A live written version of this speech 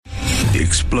the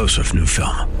explosive new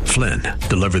film, Flynn,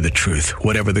 Deliver the Truth,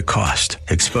 Whatever the Cost,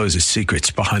 exposes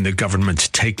secrets behind the government's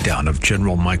takedown of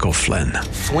General Michael Flynn.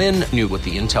 Flynn knew what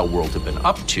the intel world had been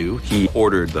up to. He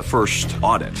ordered the first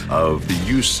audit of the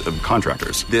use of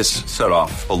contractors. This set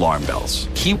off alarm bells.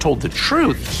 He told the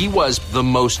truth. He was the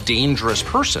most dangerous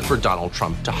person for Donald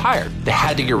Trump to hire. They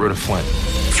had to get rid of Flynn.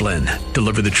 Flynn,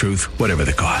 Deliver the Truth, Whatever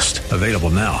the Cost. Available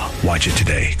now. Watch it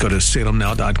today. Go to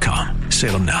salemnow.com.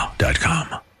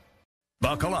 salemnow.com.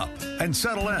 Buckle up and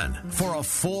settle in for a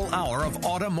full hour of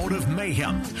automotive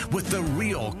mayhem with the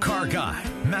real car guy,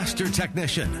 master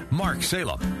technician, Mark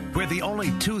Salem, where the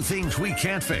only two things we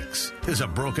can't fix is a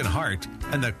broken heart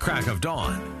and the crack of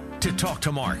dawn. To talk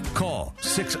to Mark, call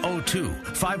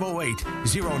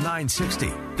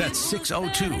 602-508-0960. That's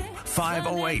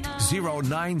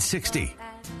 602-508-0960.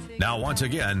 Now, once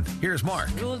again, here's Mark.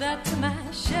 Well,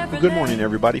 good morning,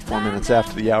 everybody. 4 minutes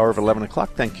after the hour of 11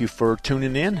 o'clock. Thank you for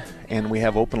tuning in. And we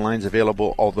have open lines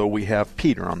available, although we have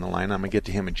Peter on the line. I'm going to get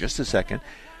to him in just a second.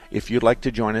 If you'd like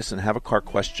to join us and have a car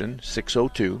question,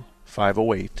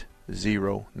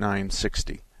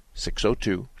 602-508-0960.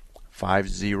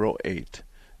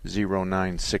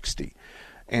 602-508-0960.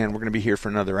 And we're going to be here for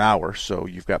another hour, so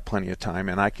you've got plenty of time.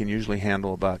 And I can usually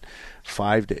handle about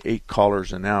 5 to 8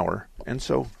 callers an hour, and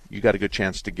so you got a good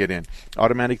chance to get in.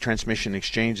 Automatic Transmission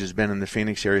Exchange has been in the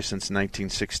Phoenix area since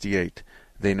 1968.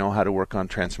 They know how to work on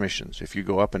transmissions. If you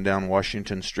go up and down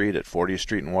Washington Street at 40th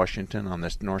Street in Washington on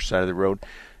the north side of the road,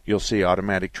 you'll see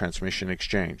Automatic Transmission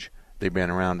Exchange. They've been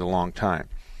around a long time.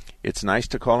 It's nice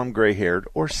to call them gray-haired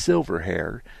or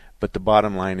silver-haired, but the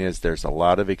bottom line is there's a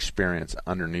lot of experience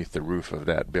underneath the roof of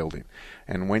that building.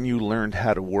 And when you learned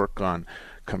how to work on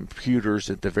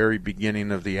computers at the very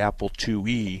beginning of the Apple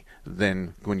IIe,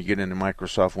 then when you get into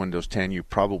Microsoft Windows 10, you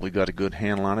probably got a good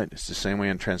handle on it. It's the same way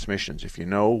in transmissions. If you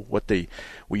know what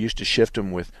we used to shift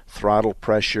them with throttle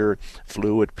pressure,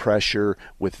 fluid pressure,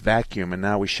 with vacuum, and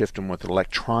now we shift them with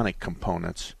electronic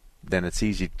components, then it's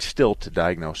easy still to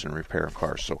diagnose and repair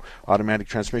cars. So Automatic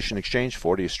Transmission Exchange,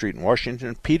 40th Street in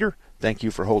Washington. Peter, thank you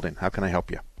for holding. How can I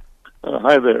help you?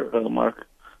 Hi there, Mark.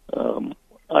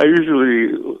 I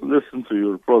usually listen to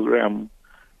your program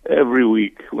every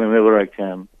week whenever I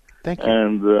can. Thank you.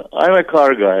 And I'm a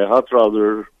car guy, a hot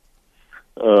rodder.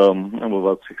 I'm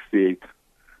about 68.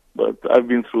 But I've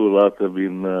been through a lot. I've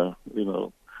been, done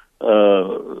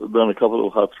a couple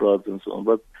of hot rods and so on.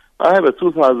 But I have a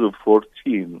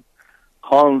 2014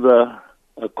 Honda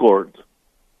Accord.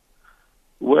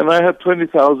 When I had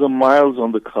 20,000 miles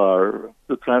on the car,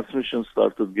 the transmission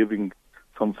started giving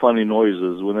some funny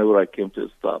noises whenever I came to a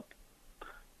stop.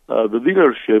 The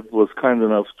dealership was kind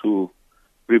enough to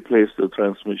replace the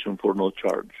transmission for no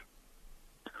charge.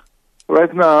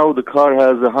 Right now, the car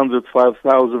has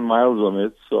 105,000 miles on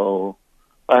it, so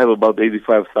I have about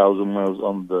 85,000 miles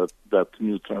on that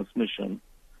new transmission.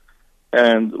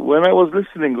 And when I was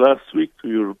listening last week to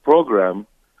your program,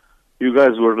 you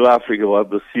guys were laughing about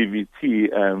the CVT,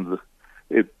 and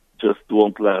it just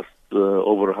won't last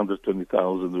over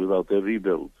 120,000 without a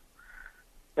rebuild.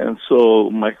 And so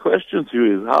my question to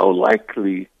you is, how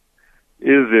likely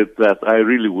is it that I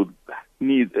really would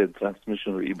need a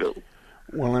transmission rebuild?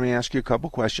 Well, let me ask you a couple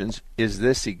questions. Was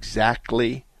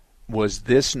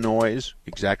this noise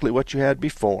exactly what you had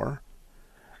before?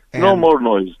 And no more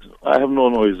noise. I have no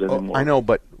noise anymore. I know,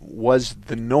 but was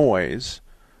the noise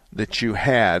that you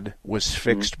had was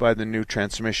fixed by the new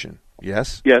transmission?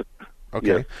 Yes? Yes. Okay.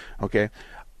 Yes. Okay.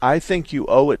 I think you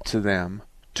owe it to them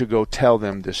to go tell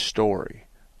them this story.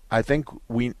 I think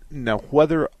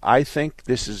whether I think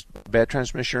this is bad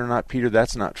transmission or not, Peter,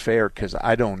 that's not fair because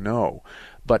I don't know.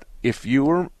 But if you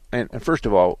were, and first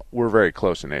of all, we're very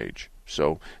close in age.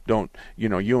 So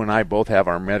you and I both have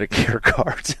our Medicare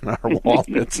cards in our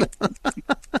wallets.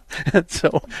 And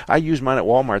so I used mine at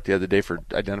Walmart the other day for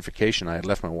identification. I had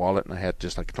left my wallet and I had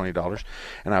just like $20.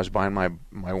 And I was buying my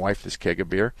wife this keg of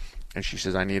beer. And she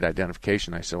says, I need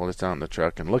identification. I said, well, it's out in the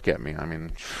truck. And look at me. I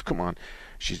mean, come on.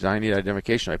 She said, I need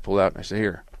identification. I pulled out and I said,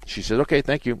 here. She said, okay,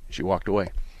 thank you. She walked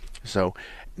away. So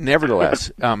nevertheless,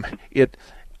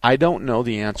 I don't know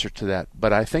the answer to that.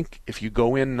 But I think if you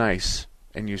go in nice,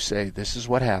 and you say, this is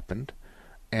what happened,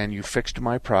 and you fixed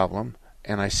my problem,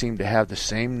 and I seem to have the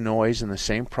same noise and the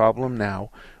same problem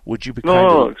now, would you be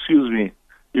No, excuse me.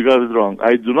 You got it wrong.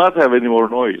 I do not have any more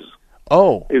noise.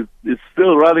 Oh. It's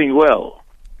still running well.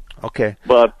 Okay.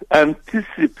 But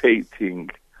anticipating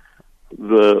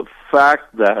the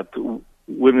fact that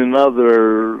with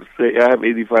another, say, I have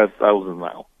 85,000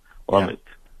 now on it,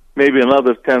 maybe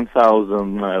another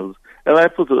 10,000 miles, and I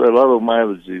put a lot of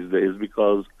mileage these days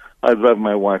because I drive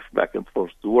my wife back and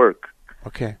forth to work.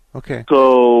 Okay.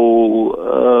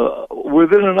 So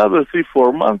within another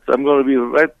 3-4 months, I'm going to be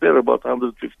right there about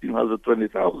 115,000,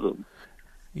 120,000.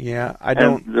 Yeah, I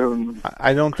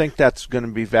don't think that's going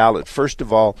to be valid. First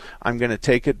of all, I'm going to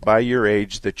take it by your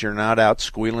age that you're not out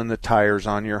squealing the tires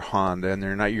on your Honda, and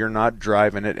you're not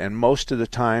driving it. And most of the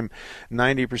time,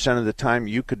 90% of the time,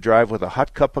 you could drive with a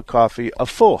hot cup of coffee, a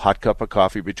full hot cup of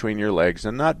coffee between your legs,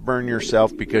 and not burn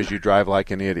yourself because you drive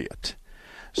like an idiot.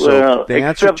 So well, the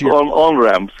answer except to your... on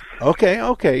ramps. Okay,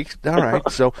 all right.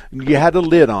 So you had a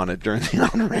lid on it during the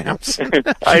on-ramps.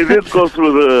 I did go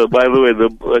through by the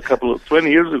way, a couple of 20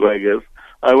 years ago, I guess,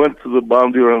 I went to the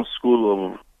Bondurant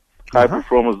School of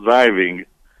High-Performance Driving.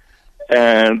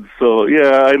 And so,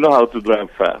 yeah, I know how to drive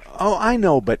fast. Oh, I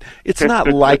know, but it's not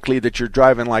likely that you're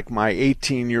driving like my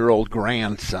 18-year-old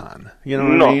grandson. You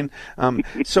know what I mean?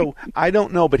 So I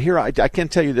don't know, but here I can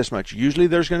tell you this much. Usually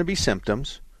there's going to be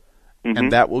symptoms.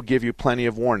 And that will give you plenty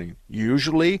of warning.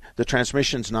 Usually, the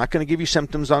transmission's not going to give you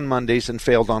symptoms on Mondays and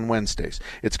failed on Wednesdays.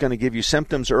 It's going to give you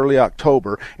symptoms early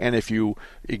October, and if you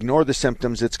ignore the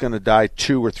symptoms, it's going to die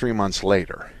 2 or 3 months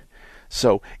later.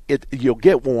 So you'll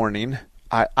get warning.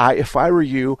 If I were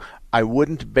you, I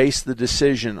wouldn't base the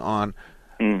decision on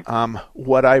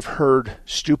what I've heard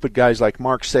stupid guys like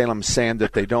Mark Salem saying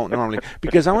that they don't normally.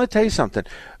 Because I want to tell you something.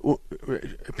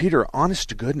 Peter, honest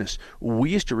to goodness,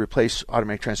 we used to replace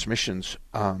automatic transmissions,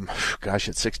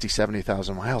 at 60,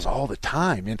 70,000 miles all the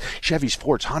time. In Chevys,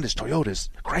 Fords, Hondas, Toyotas,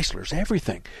 Chryslers,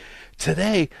 everything.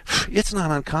 Today, it's not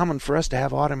uncommon for us to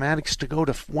have automatics to go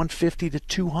to 150 to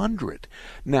 200.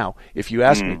 Now, if you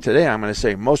ask me today, I'm going to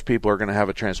say most people are going to have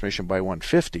a transmission by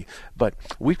 150, but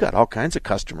we've got all kinds of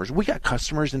customers. We got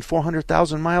customers in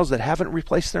 400,000 miles that haven't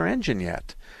replaced their engine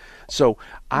yet. So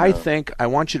I think I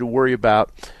want you to worry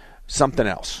about something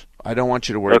else. I don't want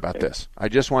you to worry about this. I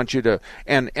just want you to,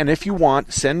 and if you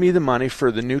want, send me the money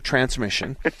for the new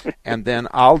transmission, and then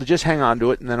I'll just hang on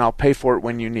to it, and then I'll pay for it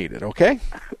when you need it, okay?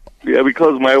 Yeah,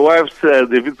 because my wife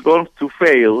said if it's going to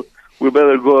fail, we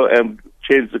better go and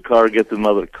change the car, get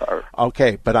another car.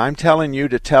 Okay, but I'm telling you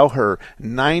to tell her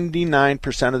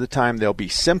 99% of the time there'll be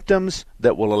symptoms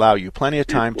that will allow you plenty of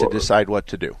time to decide what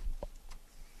to do.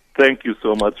 Thank you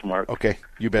so much, Mark. Okay,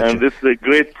 you betcha. And this is a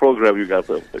great program you got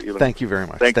up there. Thank you very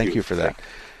much. Thank you for that.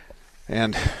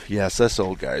 And, yes, us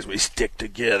old guys, we stick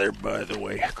together, by the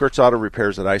way. Kurt's Auto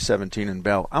Repairs at I-17 in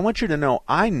Bell. I want you to know,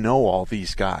 I know all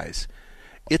these guys.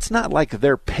 It's not like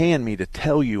they're paying me to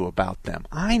tell you about them.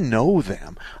 I know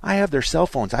them. I have their cell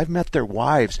phones. I've met their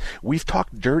wives. We've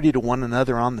talked dirty to one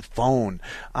another on the phone.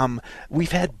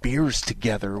 We've had beers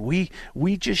together. We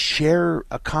just share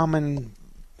a common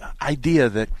idea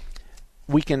that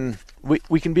we can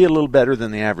be a little better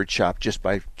than the average shop just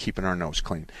by keeping our nose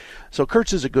clean. So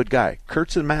Kurt's is a good guy.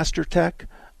 Kurt's a master tech.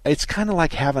 It's kind of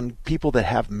like having people that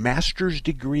have master's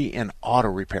degree in auto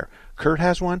repair. Kurt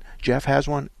has one, Jeff has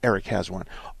one, Eric has one.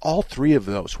 All three of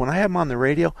those. When I have them on the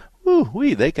radio,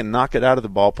 they can knock it out of the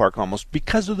ballpark almost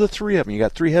because of the three of them. You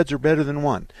got three heads are better than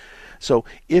one. So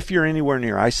if you're anywhere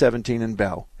near I-17 in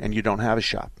Bell and you don't have a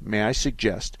shop, may I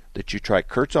suggest that you try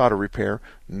Kurt's Auto Repair,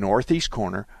 northeast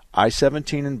corner,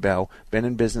 I-17 in Bell, been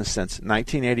in business since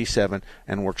 1987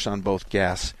 and works on both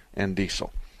gas and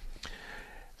diesel.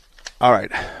 All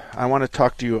right, I want to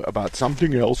talk to you about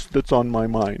something else that's on my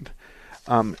mind.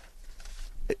 Along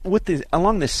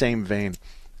the same vein,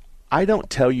 I don't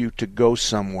tell you to go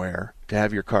somewhere to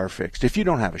have your car fixed. If you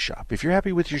don't have a shop, if you're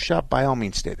happy with your shop, by all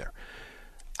means stay there.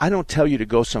 I don't tell you to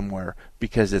go somewhere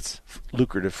because it's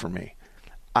lucrative for me.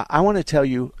 I want to tell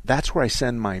you that's where I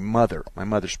send my mother. My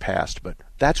mother's passed, but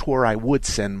that's where I would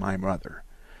send my mother.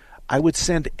 I would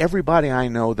send everybody I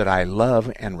know that I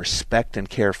love and respect and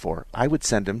care for, I would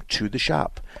send them to the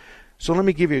shop. So let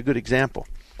me give you a good example.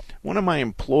 One of my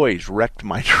employees wrecked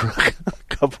my truck a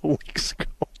couple weeks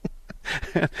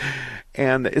ago.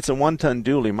 And it's a 1-ton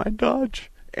dually, my Dodge.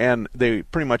 And they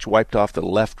pretty much wiped off the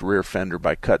left rear fender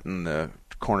by cutting the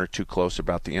corner too close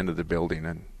about the end of the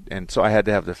building. And so I had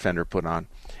to have the fender put on.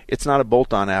 It's not a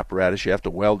bolt-on apparatus. You have to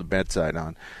weld the bedside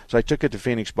on. So I took it to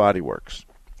Phoenix Body Works.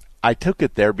 I took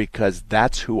it there because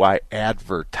that's who I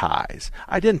advertise.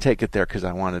 I didn't take it there because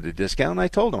I wanted a discount. And I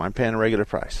told them I'm paying a regular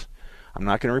price. I'm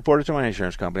not going to report it to my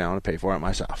insurance company. I want to pay for it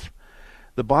myself.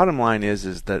 The bottom line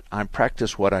is that I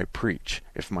practice what I preach.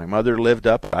 If my mother lived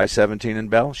up I-17 in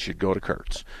Bell, she'd go to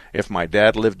Kurt's. If my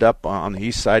dad lived up on the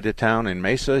east side of town in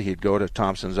Mesa, he'd go to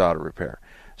Thompson's Auto Repair.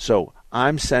 So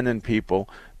I'm sending people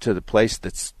to the place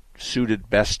that's suited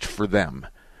best for them.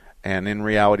 And in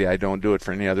reality, I don't do it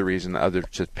for any other reason other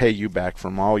to pay you back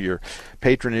from all your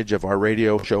patronage of our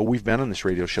radio show. We've been on this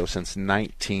radio show since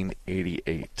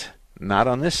 1988. Not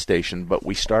on this station, but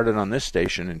we started on this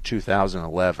station in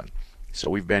 2011.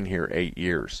 So we've been here 8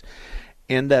 years.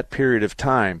 in that period of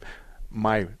time,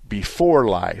 my before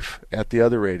life at the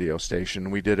other radio station,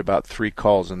 we did about 3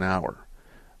 calls an hour.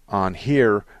 On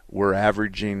here, we're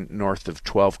averaging north of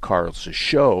 12 calls a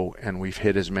show, and we've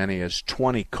hit as many as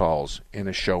 20 calls in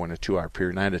a show in a 2-hour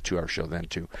period. And I had a 2-hour show then,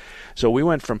 too. So we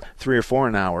went from 3 or 4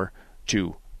 an hour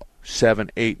to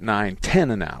 7, 8, 9,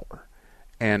 10 an hour.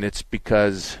 And it's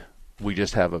because we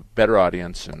just have a better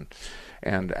audience,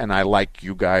 and I like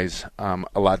you guys a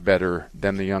lot better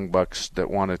than the young bucks that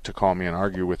wanted to call me and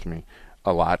argue with me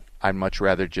a lot. I'd much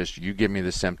rather just you give me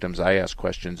the symptoms, I ask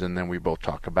questions, and then we both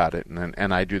talk about it,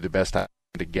 and I do the best I can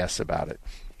to guess about it.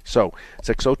 So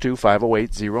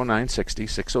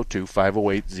 602-508-0960,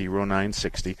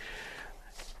 602-508-0960.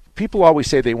 People always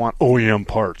say they want OEM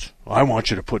parts. I want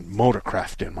you to put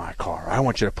Motorcraft in my car. I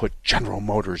want you to put General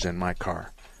Motors in my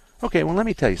car. Okay, well, let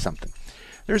me tell you something.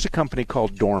 There's a company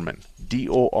called Dorman,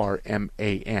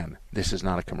 D-O-R-M-A-N. This is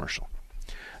not a commercial.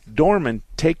 Dorman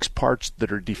takes parts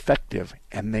that are defective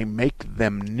and they make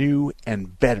them new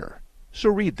and better. So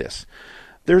read this.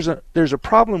 There's a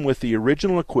problem with the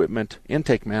original equipment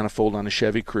intake manifold on a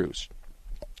Chevy Cruze.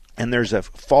 And there's a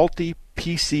faulty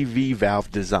PCV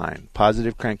valve design,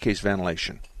 positive crankcase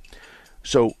ventilation.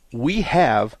 So we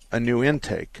have a new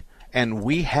intake, and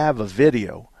we have a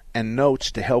video and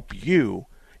notes to help you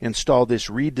install this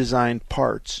redesigned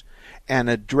parts and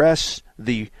address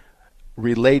the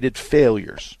related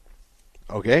failures.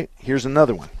 Okay, here's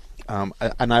another one.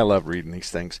 And I love reading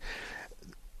these things.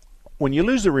 When you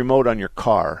lose the remote on your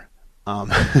car,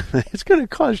 it's going to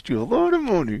cost you a lot of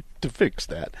money to fix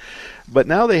that. But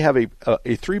now they have a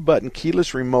 3-button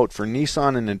keyless remote for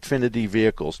Nissan and Infiniti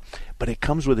vehicles, but it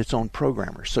comes with its own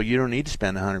programmer. So you don't need to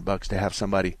spend $100 to have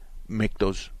somebody make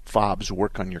those fobs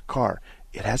work on your car.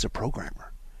 It has a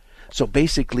programmer. So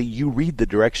basically, you read the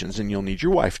directions, and you'll need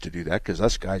your wife to do that, because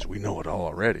us guys, we know it all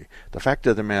already. The fact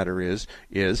of the matter is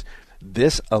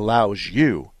this allows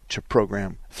you to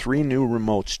program 3 new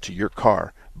remotes to your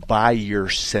car by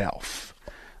yourself.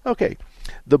 Okay,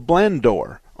 the blend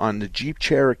door on the Jeep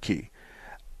Cherokee,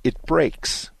 it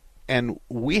breaks, and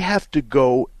we have to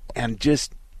go and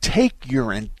just take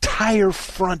your entire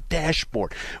front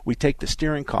dashboard. We take the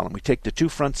steering column, we take the 2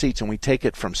 front seats, and we take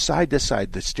it from side to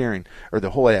side, the steering, or the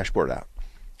whole dashboard out.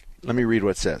 Let me read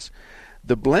what it says.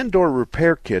 The blend door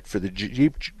repair kit for the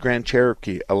Jeep Grand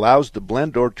Cherokee allows the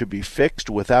blend door to be fixed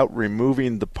without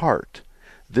removing the part.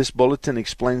 This bulletin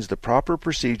explains the proper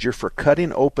procedure for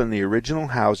cutting open the original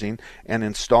housing and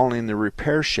installing the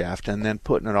repair shaft and then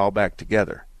putting it all back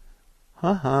together.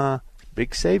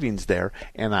 Big savings there,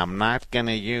 and I'm not going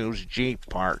to use Jeep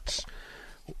parts.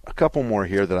 A couple more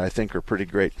here that I think are pretty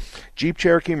great. Jeep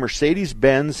Cherokee,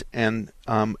 Mercedes-Benz, and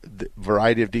the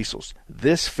variety of diesels.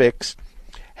 This fix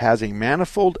has a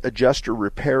manifold adjuster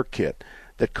repair kit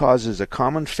that causes a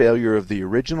common failure of the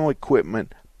original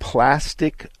equipment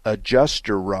plastic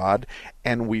adjuster rod,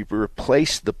 and we've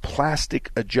replaced the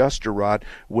plastic adjuster rod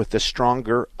with a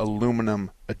stronger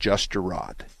aluminum adjuster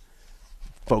rod.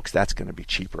 Folks, that's going to be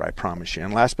cheaper, I promise you.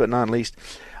 And last but not least,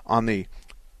 on the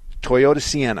Toyota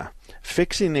Sienna,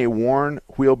 fixing a worn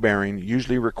wheel bearing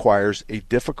usually requires a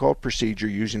difficult procedure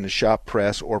using a shop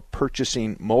press or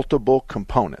purchasing multiple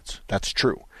components. That's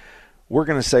true. We're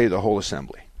going to say the whole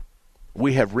assembly.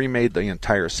 We have remade the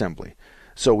entire assembly.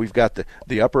 So we've got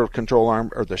the upper control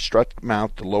arm, or the strut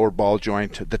mount, the lower ball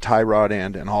joint, the tie rod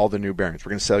end, and all the new bearings.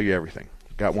 We're going to sell you everything.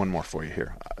 Got one more for you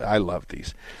here. I love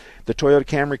these. The Toyota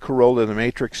Camry, Corolla, the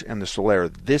Matrix, and the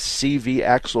Solara. This CV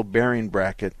axle bearing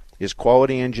bracket is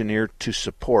quality engineered to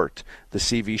support the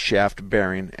CV shaft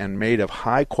bearing and made of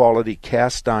high-quality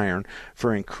cast iron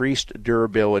for increased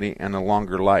durability and a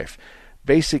longer life.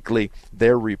 Basically,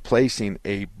 they're replacing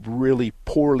a really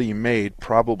poorly made,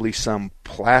 probably some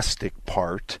plastic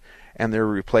part, and they're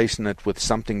replacing it with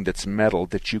something that's metal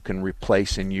that you can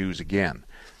replace and use again.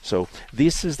 So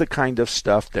this is the kind of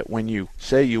stuff that when you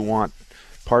say you want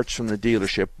parts from the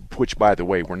dealership, which, by the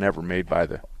way, were never made by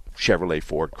the Chevrolet,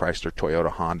 Ford, Chrysler, Toyota,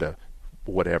 Honda,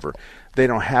 whatever. They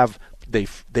don't have,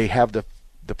 they have the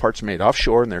parts made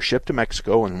offshore, and they're shipped to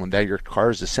Mexico, and when your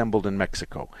car is assembled in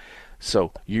Mexico.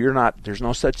 So there's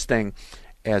no such thing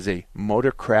as a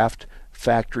Motorcraft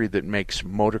factory that makes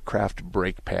Motorcraft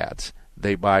brake pads.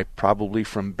 They buy probably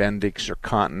from Bendix or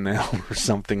Continental or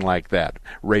something like that.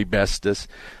 Ray Bestis.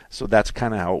 So that's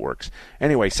kind of how it works.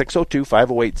 Anyway,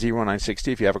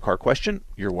 602-508-0960. If you have a car question,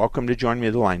 you're welcome to join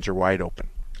me. The lines are wide open.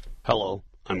 Hello,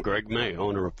 I'm Greg May,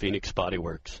 owner of Phoenix Body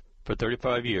Works. For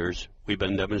 35 years, we've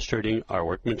been demonstrating our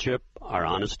workmanship, our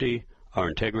honesty, our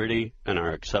integrity, and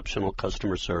our exceptional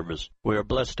customer service. We are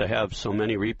blessed to have so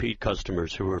many repeat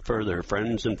customers who refer their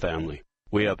friends and family.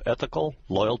 We have ethical,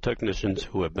 loyal technicians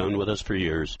who have been with us for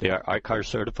years. They are ICAR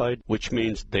certified, which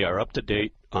means they are up to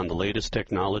date on the latest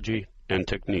technology and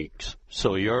techniques,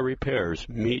 so your repairs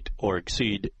meet or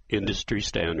exceed industry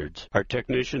standards. Our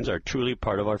technicians are truly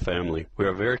part of our family. We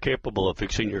are very capable of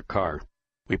fixing your car.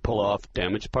 We pull off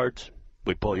damaged parts.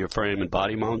 We pull your frame and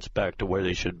body mounts back to where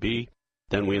they should be.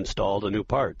 Then we install the new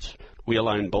parts. We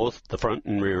align both the front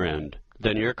and rear end.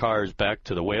 Then your car is back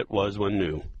to the way it was when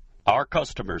new. Our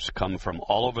customers come from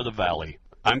all over the valley.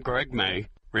 I'm Greg May.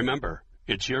 Remember,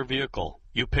 it's your vehicle.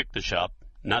 You pick the shop,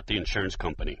 not the insurance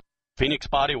company. Phoenix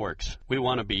Body Works. We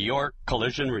want to be your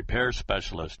collision repair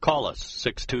specialist. Call us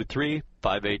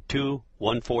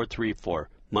 623-582-1434.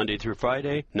 Monday through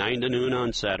Friday, 9 to noon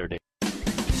on Saturday.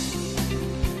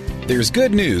 There's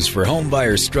good news for home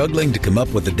buyers struggling to come up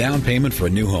with a down payment for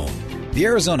a new home. The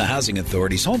Arizona Housing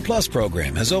Authority's Home Plus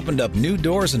program has opened up new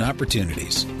doors and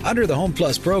opportunities. Under the Home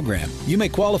Plus program, you may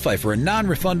qualify for a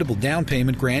non-refundable down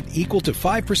payment grant equal to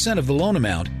 5% of the loan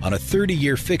amount on a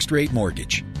 30-year fixed-rate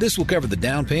mortgage. This will cover the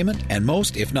down payment and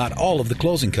most, if not all, of the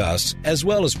closing costs, as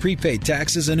well as prepaid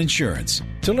taxes and insurance.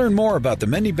 To learn more about the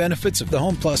many benefits of the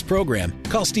Home Plus program,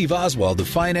 call Steve Oswald of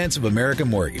Finance of America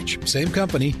Mortgage. Same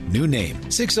company, new name.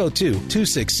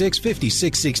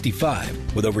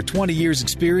 602-266-5665. With over 20 years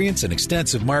experience and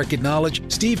extensive market knowledge,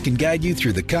 Steve can guide you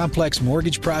through the complex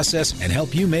mortgage process and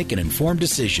help you make an informed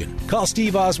decision. Call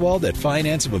Steve Oswald at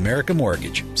Finance of America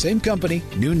Mortgage. Same company,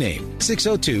 new name.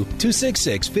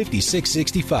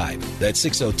 602-266-5665. That's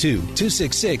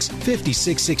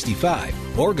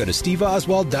 602-266-5665. Or go to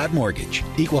steveoswald.mortgage.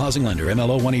 Equal housing lender,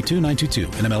 MLO 182922,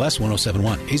 NMLS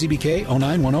 1071, AZBK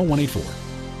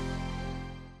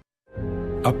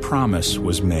 0910184. A promise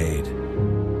was made.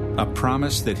 A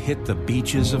promise that hit the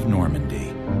beaches of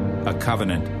Normandy. A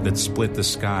covenant that split the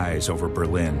skies over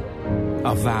Berlin.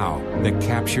 A vow that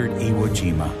captured Iwo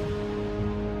Jima.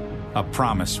 A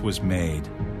promise was made.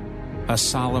 A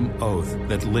solemn oath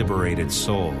that liberated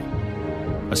Seoul.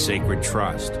 A sacred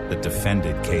trust that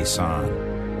defended Quezon.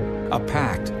 A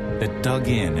pact that dug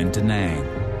in Da Nang.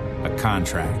 A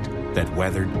contract that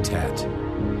weathered Tet.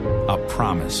 A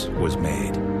promise was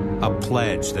made. A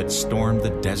pledge that stormed the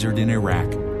desert in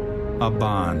Iraq. A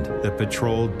bond that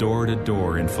patrolled door to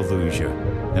door in Fallujah.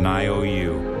 An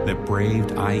IOU that braved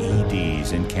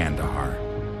IEDs in Kandahar.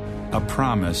 A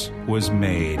promise was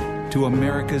made to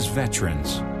America's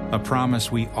veterans. A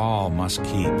promise we all must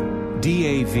keep.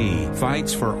 DAV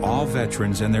fights for all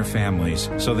veterans and their families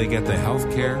so they get the health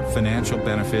care, financial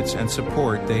benefits, and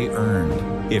support they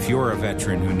earned. If you're a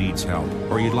veteran who needs help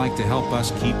or you'd like to help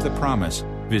us keep the promise,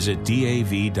 visit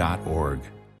DAV.org.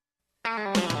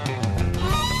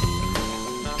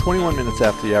 21 minutes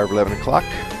after the hour of 11 o'clock,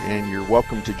 and you're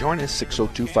welcome to join us,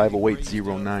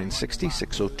 602-508-0960,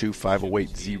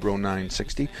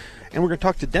 602-508-0960. And we're going to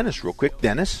talk to Dennis real quick.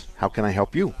 Dennis, how can I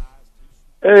help you?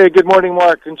 Hey, good morning,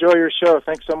 Mark. Enjoy your show.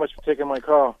 Thanks so much for taking my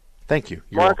call. Thank you.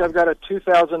 Mark, I've got a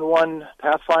 2001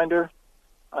 Pathfinder.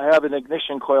 I have an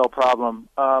ignition coil problem.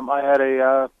 I had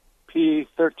a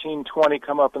P1320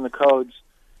 come up in the codes,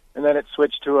 and then it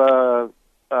switched to a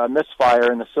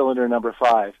misfire in the cylinder number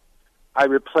 5. I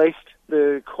replaced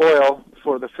the coil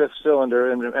for the 5th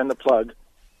cylinder and the plug,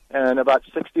 and about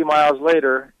 60 miles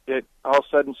later, it all of a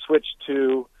sudden switched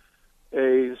to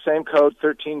a same code,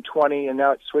 1320, and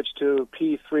now it switched to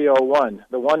P301.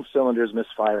 The one cylinder is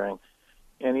misfiring.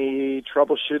 Any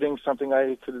troubleshooting, something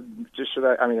I could just so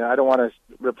that, I mean, I don't want to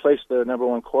replace the number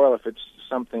 1 coil if it's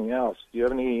something else. Do you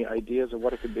have any ideas of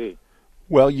what it could be?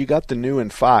 Well, you got the new in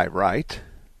 5, right?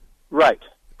 Right.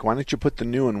 Why don't you put the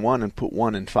new in 1 and put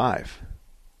 1 in 5?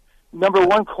 Number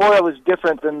 1 coil is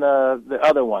different than the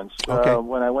other ones. Okay.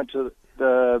 When I went to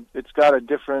it's got a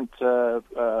different.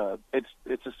 It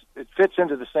fits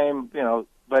into the same,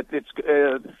 but it's.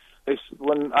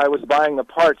 When I was buying the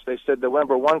parts, they said the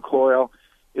number 1 coil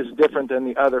is different than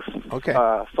the other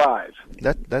 5.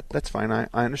 That's fine. I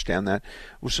understand that.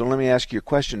 So let me ask you a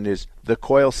question: is the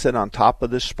coil sit on top of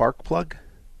this spark plug?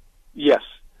 Yes.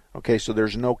 Okay, so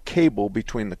there's no cable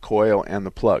between the coil and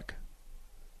the plug?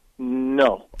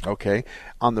 No. Okay.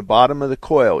 On the bottom of the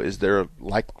coil, is there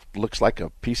looks like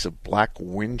a piece of black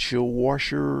windshield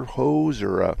washer hose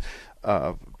or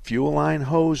a fuel line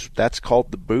hose? That's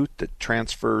called the boot that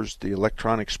transfers the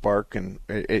electronic spark, and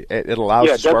it allows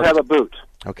the spark. Yeah, it does have a boot.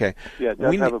 Okay. Yeah, it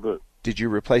does have a boot. Did you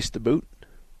replace the boot?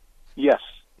 Yes.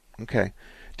 Okay.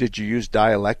 Did you use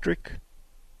dielectric?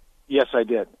 Yes, I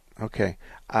did. Okay.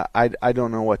 I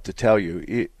don't know what to tell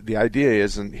you. The idea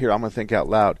is, and here I'm going to think out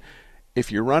loud,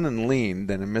 if you're running lean,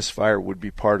 then a misfire would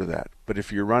be part of that. But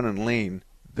if you're running lean,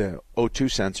 the O2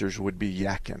 sensors would be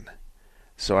yakking.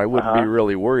 So I wouldn't be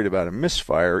really worried about a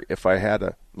misfire if I had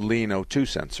a lean O2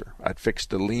 sensor. I'd fix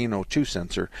the lean O2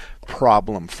 sensor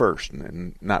problem first,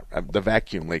 and not the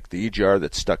vacuum leak, the EGR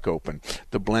that's stuck open,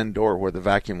 the blend door where the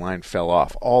vacuum line fell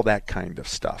off, all that kind of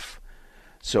stuff.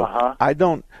 So I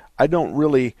don't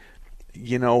really,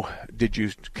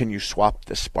 can you swap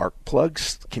the spark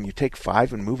plugs? Can you take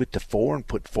 5 and move it to 4 and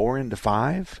put 4 into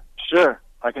 5? Sure.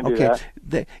 I can do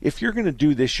that. If you're going to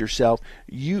do this yourself,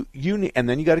 you need, and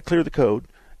then you got to clear the code,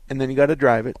 and then you got to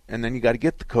drive it, and then you got to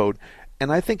get the code.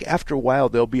 And I think after a while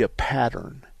there'll be a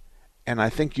pattern, and I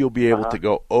think you'll be able to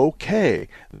go, okay,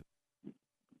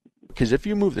 because if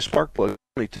you move the spark plug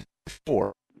to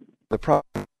 4, the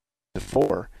problem to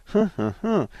 4,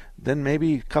 then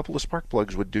maybe a couple of spark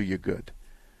plugs would do you good.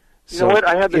 You know what?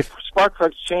 I had the spark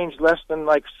plugs changed less than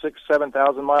like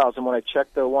 7,000 miles, and when I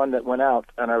checked the one that went out,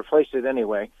 and I replaced it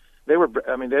anyway, they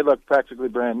looked practically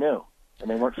brand new, and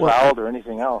they weren't fouled or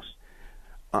anything else.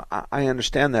 I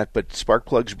understand that, but spark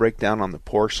plugs break down on the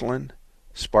porcelain.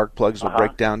 Spark plugs will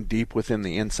break down deep within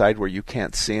the inside where you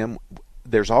can't see them.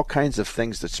 There's all kinds of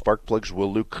things that spark plugs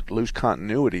will lose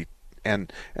continuity,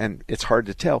 and it's hard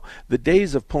to tell. The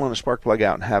days of pulling a spark plug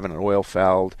out and having it oil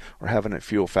fouled or having it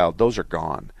fuel fouled, those are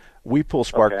gone. We pull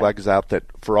spark plugs out that,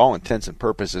 for all intents and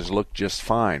purposes, look just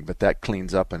fine, but that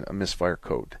cleans up a misfire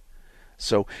code.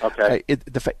 So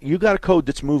you got a code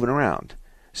that's moving around.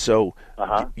 So,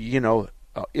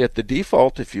 at the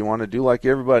default, if you want to do like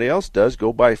everybody else does,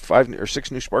 go buy 5 or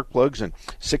 6 new spark plugs and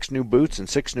 6 new boots and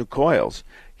 6 new coils.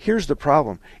 Here's the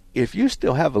problem. If you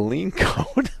still have a lean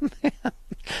code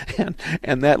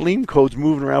and that lean code's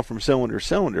moving around from cylinder to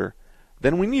cylinder,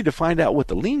 then we need to find out what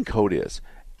the lean code is.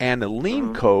 And a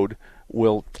lean code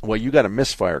you got a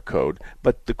misfire code,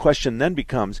 but the question then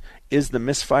becomes, is the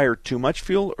misfire too much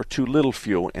fuel or too little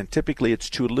fuel? And typically it's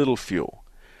too little fuel.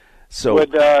 So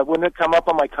wouldn't it come up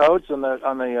on my codes on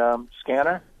the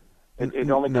scanner?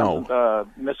 It only comes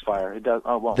misfire. It does.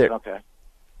 Oh, well, okay.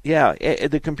 Yeah,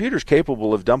 the computer's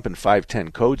capable of dumping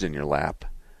 5-10 codes in your lap,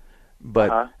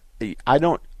 but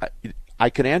I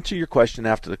can answer your question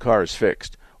after the car is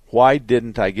fixed. Why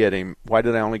did I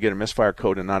only get a misfire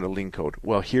code and not a lean code?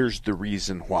 Well, here's the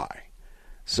reason why.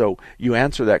 So you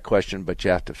answer that question, but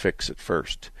you have to fix it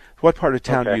first. What part of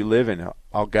town do you live in?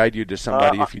 I'll guide you to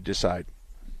somebody if you decide.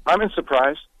 I'm in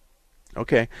Surprise.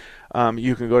 Okay.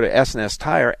 You can go to S&S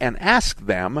Tire and ask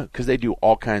them, because they do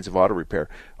all kinds of auto repair,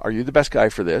 are you the best guy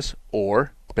for this?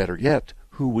 Or, better yet,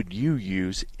 who would you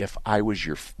use if I was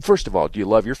your... First of all, do you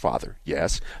love your father?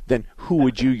 Yes. Then who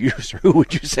would you use, or who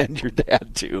would you send your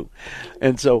dad to?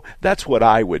 And so that's what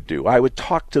I would do. I would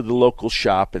talk to the local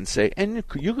shop and say, and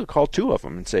you could call 2 of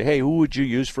them and say, hey, who would you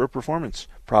use for a performance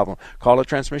problem? Call a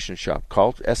transmission shop.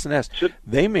 Call S&S.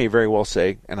 They may very well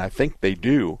say, and I think they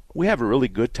do, we have a really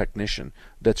good technician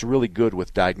that's really good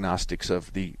with diagnostics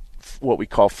of the what we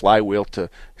call flywheel to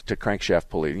crankshaft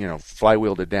pulley,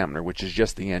 flywheel to dampener, which is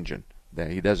just the engine. That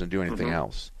he doesn't do anything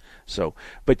else. So,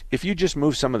 but if you just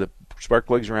move some of the spark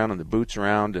plugs around and the boots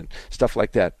around and stuff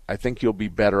like that, I think you'll be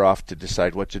better off to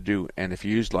decide what to do. And if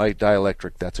you use light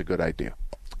dielectric, that's a good idea.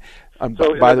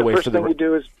 So, by the way, first thing you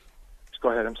do is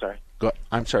go ahead. I'm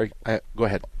sorry. Go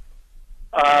ahead.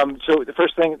 So the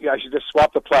first thing, I should just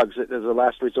swap the plugs as a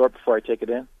last resort before I take it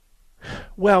in.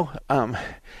 Well,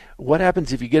 what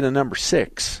happens if you get a number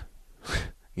 6?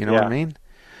 You know what I mean?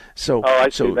 So, I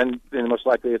see. Then most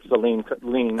likely it's the lean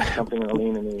something in the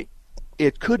lean in the.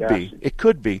 It could be. It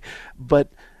could be, but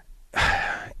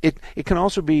it can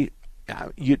also be.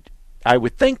 I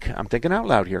would think. I'm thinking out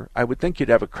loud here. I would think you'd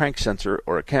have a crank sensor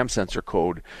or a cam sensor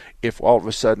code if all of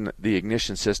a sudden the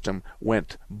ignition system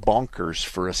went bonkers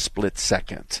for a split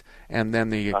second, and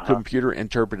then the computer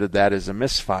interpreted that as a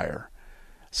misfire.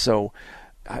 So,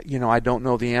 I don't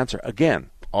know the answer. Again,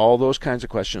 all those kinds of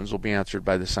questions will be answered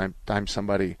by the time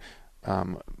somebody,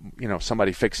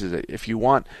 somebody fixes it. If you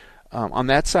want, on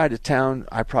that side of town,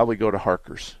 I probably go to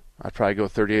Harker's. I'd probably go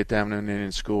 38th Avenue and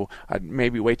Indian School. I'd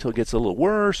maybe wait till it gets a little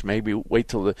worse. Maybe wait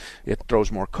till it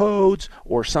throws more codes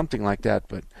or something like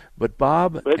that. But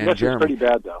Bob and Jeremy. It's pretty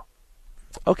bad though.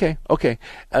 Okay.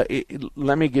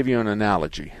 Let me give you an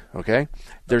analogy. Okay,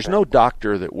 there's no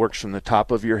doctor that works from the top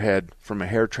of your head from a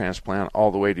hair transplant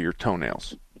all the way to your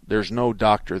toenails. There's no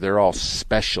doctor. They're all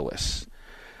specialists.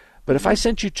 But if I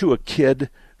sent you to a kid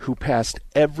who passed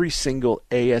every single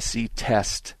ASE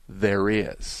test there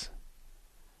is,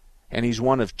 and he's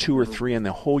one of 2 or 3 in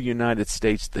the whole United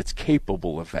States that's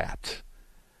capable of that,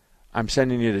 I'm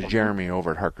sending you to Jeremy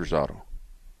over at Harker's Auto.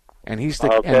 And he's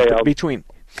between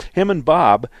him and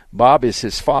Bob is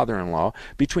his father-in-law.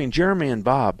 Between Jeremy and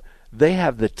Bob, they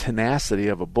have the tenacity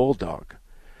of a bulldog.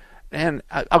 And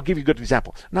I'll give you a good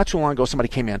example. Not too long ago, somebody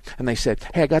came in and they said,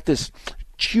 hey, I got this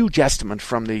huge estimate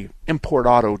from the import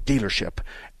auto dealership,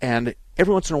 and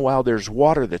every once in a while there's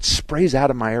water that sprays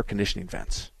out of my air conditioning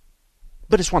vents.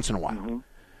 But it's once in a while. Mm-hmm.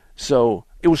 So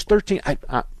it was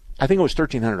I think it was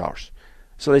 $1,300.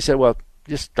 So they said, well,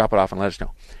 just drop it off and let us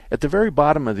know. At the very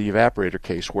bottom of the evaporator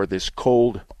case where this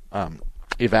cold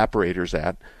evaporator's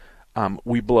at,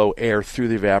 we blow air through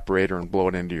the evaporator and blow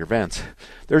it into your vents.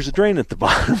 There's a drain at the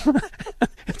bottom.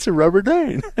 It's a rubber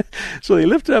drain. So they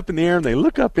lift it up in the air and they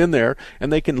look up in there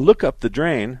and they can look up the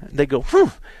drain and they go,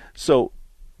 whew. So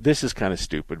this is kind of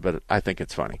stupid, but I think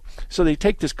it's funny. So they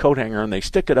take this coat hanger and they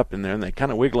stick it up in there and they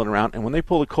kind of wiggle it around, and when they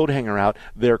pull the coat hanger out,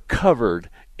 they're covered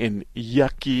in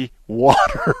yucky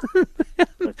water.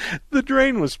 The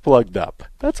drain was plugged up.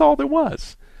 That's all there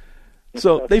was.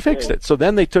 So they fixed it. So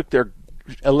then they took their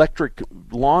electric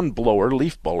lawn blower,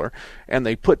 leaf blower, and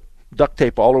they put duct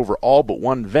tape all over all but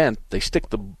one vent. They stick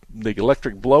the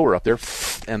electric blower up there,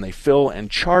 and they fill and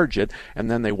charge it,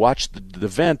 and then they watch the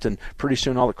vent, and pretty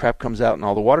soon all the crap comes out and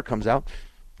all the water comes out.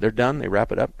 They're done. They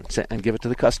wrap it up and give it to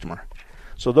the customer.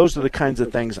 So those are the kinds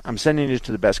of things. I'm sending you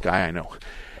to the best guy I know.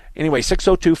 Anyway,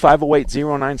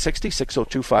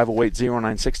 602-508-0960,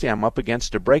 602-508-0960. I'm up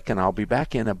against a break, and I'll be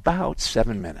back in about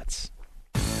 7 minutes.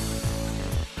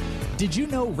 Did you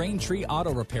know Raintree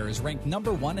Auto Repair is ranked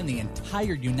number 1 in the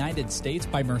entire United States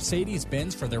by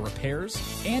Mercedes-Benz for their repairs?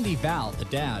 Andy Val, the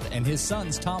dad, and his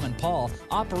sons Tom and Paul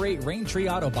operate Raintree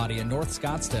Auto Body in North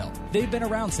Scottsdale. They've been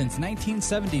around since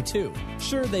 1972.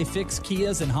 Sure, they fix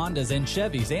Kias and Hondas and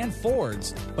Chevys and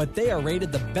Fords, but they are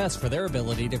rated the best for their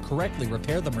ability to correctly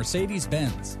repair the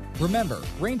Mercedes-Benz. Remember,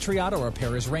 Raintree Auto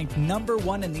Repair is ranked number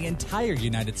 1 in the entire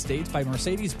United States by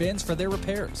Mercedes-Benz for their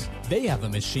repairs. They have a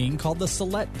machine called the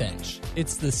Select Bench.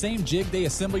 It's the same jig they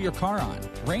assemble your car on.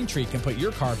 Raintree can put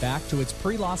your car back to its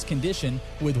pre-loss condition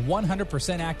with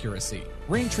 100% accuracy.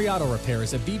 Raintree Auto Repair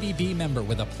is a BBB member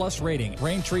with a plus rating.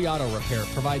 Raintree Auto Repair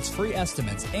provides free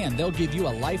estimates, and they'll give you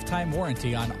a lifetime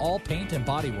warranty on all paint and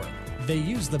bodywork. They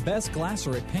use the best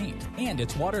Glaceric paint, and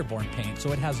it's waterborne paint,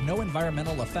 so it has no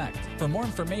environmental effect. For more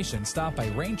information, stop by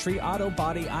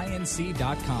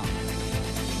RaintreeAutoBodyInc.com.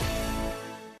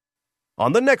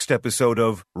 On the next episode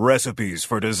of Recipes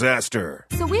for Disaster.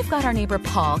 So we've got our neighbor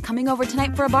Paul coming over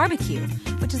tonight for a barbecue,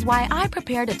 which is why I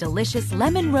prepared a delicious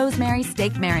lemon rosemary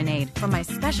steak marinade from my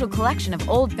special collection of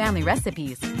old family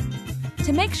recipes.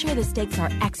 To make sure the steaks are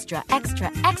extra,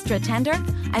 extra, extra tender,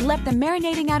 I left them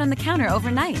marinating out on the counter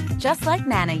overnight, just like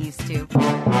Nana used to.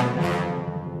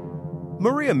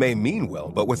 Maria may mean well,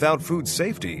 but without food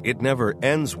safety, it never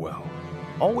ends well.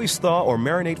 Always thaw or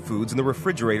marinate foods in the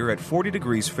refrigerator at 40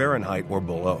 degrees Fahrenheit or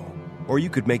below, or you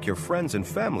could make your friends and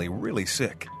family really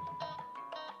sick.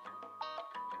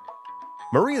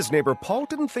 Maria's neighbor Paul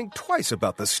didn't think twice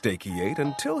about the steak he ate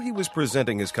until he was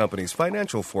presenting his company's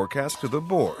financial forecast to the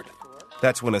board.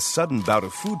 That's when a sudden bout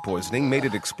of food poisoning made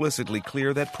it explicitly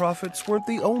clear that profits weren't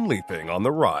the only thing on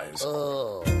the rise.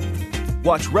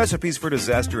 Watch Recipes for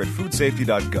Disaster at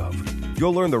foodsafety.gov.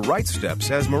 You'll learn the right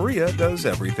steps as Maria does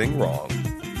everything wrong.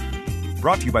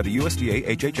 Brought to you by the USDA,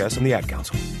 HHS, and the Ad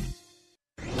Council.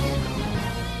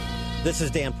 This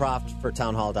is Dan Proft for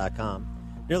townhall.com.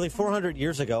 Nearly 400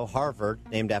 years ago, Harvard,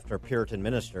 named after a Puritan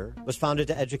minister, was founded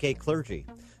to educate clergy.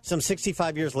 Some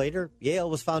 65 years later, Yale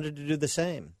was founded to do the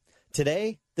same.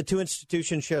 Today, the two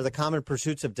institutions share the common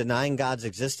pursuits of denying God's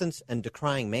existence and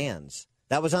decrying man's.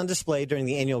 That was on display during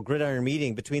the annual Gridiron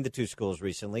meeting between the two schools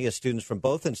recently, as students from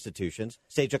both institutions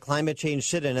staged a climate change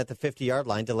sit-in at the 50-yard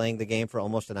line, delaying the game for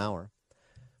almost an hour.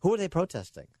 Who are they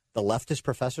protesting? The leftist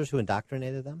professors who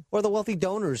indoctrinated them? Or the wealthy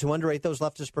donors who underrate those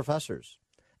leftist professors?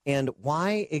 And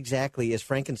why exactly is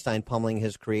Frankenstein pummeling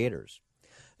his creators?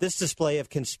 This display of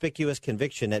conspicuous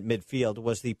conviction at midfield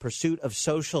was the pursuit of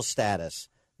social status,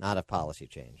 not of policy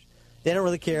change. They don't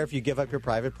really care if you give up your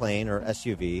private plane or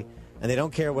SUV, and they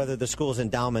don't care whether the school's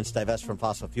endowments divest from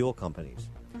fossil fuel companies.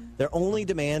 Their only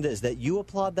demand is that you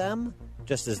applaud them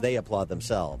just as they applaud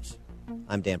themselves.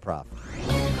 I'm Dan Proft.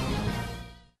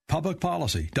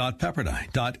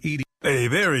 Publicpolicy.pepperdine.edu. Hey,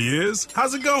 there he is.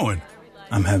 How's it going?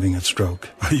 I'm having a stroke.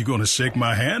 Are you going to shake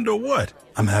my hand or what?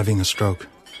 I'm having a stroke.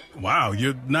 Wow,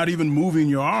 you're not even moving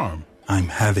your arm. I'm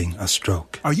having a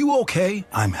stroke. Are you okay?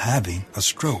 I'm having a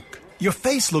stroke. Your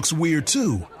face looks weird,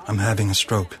 too. I'm having a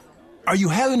stroke. Are you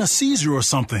having a seizure or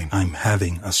something? I'm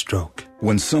having a stroke.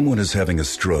 When someone is having a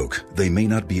stroke, they may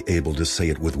not be able to say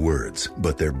it with words,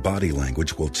 but their body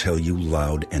language will tell you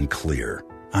loud and clear.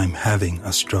 I'm having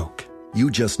a stroke. You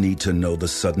just need to know the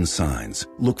sudden signs.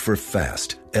 Look for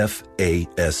FAST,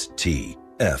 F-A-S-T.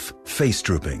 F, face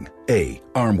drooping. A,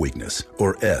 arm weakness.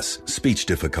 Or S, speech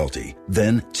difficulty.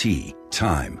 Then T,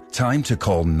 time. Time to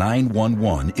call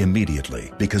 911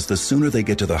 immediately, because the sooner they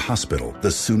get to the hospital, the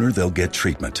sooner they'll get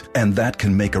treatment. And that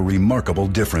can make a remarkable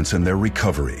difference in their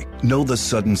recovery. Know the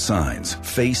sudden signs: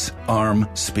 face, arm,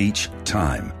 speech,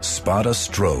 time. Spot a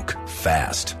stroke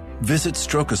fast. Visit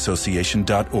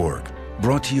strokeassociation.org.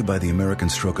 Brought to you by the American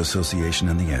Stroke Association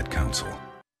and the Ad Council.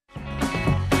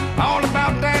 All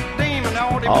about that demon.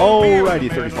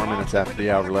 Alrighty, 34 minutes after the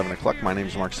hour, 11 o'clock. My name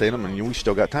is Mark Salem, and we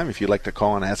still got time. If you'd like to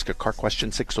call and ask a car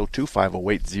question,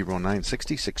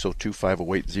 602-508-0960,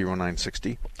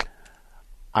 602-508-0960.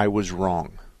 I was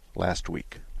wrong last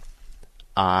week.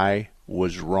 I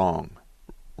was wrong.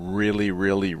 Really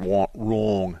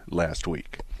wrong last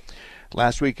week.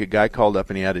 Last week, a guy called up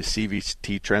and he had a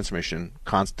CVT transmission,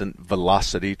 constant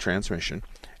velocity transmission,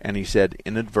 and he said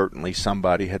inadvertently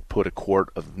somebody had put a quart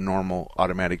of normal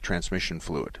automatic transmission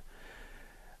fluid.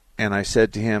 And I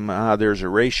said to him, there's a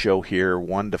ratio here,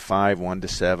 1 to 5, 1 to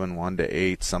 7, 1 to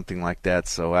 8, something like that,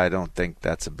 so I don't think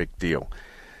that's a big deal.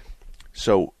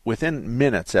 So within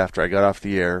minutes after I got off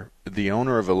the air, the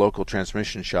owner of a local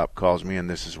transmission shop calls me, and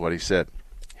this is what he said.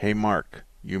 Hey, Mark,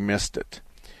 you missed it.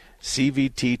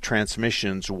 CVT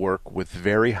transmissions work with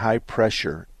very high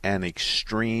pressure and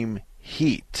extreme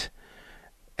heat,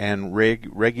 and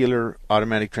regular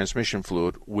automatic transmission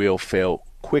fluid will fail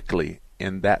quickly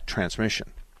in that transmission.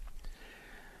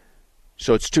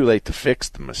 So it's too late to fix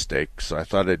the mistake, so I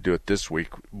thought I'd do it this week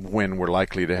when we're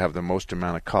likely to have the most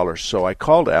amount of callers. So I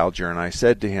called Alger and I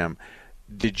said to him,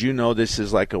 did you know this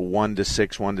is like a 1 to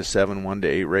 6, 1 to 7, 1 to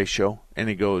 8 ratio? And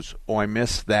he goes, oh, I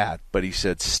missed that. But he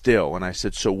said, still. And I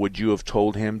said, so would you have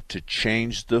told him to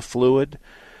change the fluid?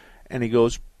 And he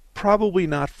goes, probably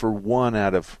not for 1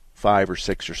 out of 5 or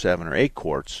 6 or 7 or 8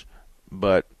 quarts.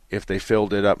 But if they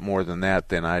filled it up more than that,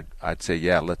 then I'd say,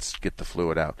 yeah, let's get the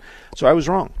fluid out. So I was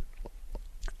wrong.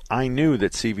 I knew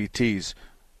that CVTs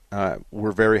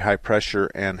were very high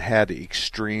pressure and had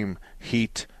extreme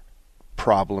heat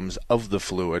problems of the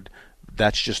fluid.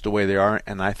 That's just the way they are,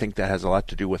 and I think that has a lot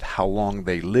to do with how long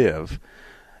they live.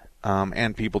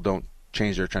 And people don't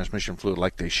change their transmission fluid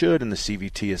like they should, and the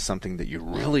CVT is something that you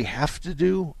really have to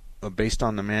do based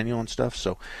on the manual and stuff.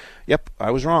 So, yep,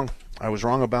 I was wrong. I was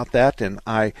wrong about that, and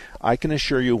I can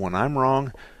assure you when I'm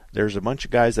wrong, there's a bunch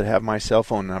of guys that have my cell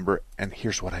phone number, and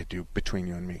here's what I do between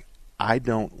you and me. I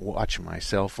don't watch my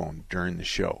cell phone during the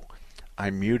show. I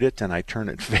mute it and I turn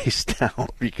it face down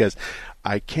because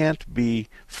I can't be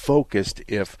focused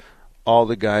if all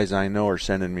the guys I know are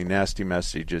sending me nasty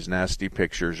messages, nasty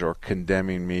pictures, or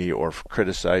condemning me or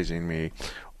criticizing me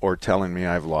or telling me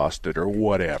I've lost it or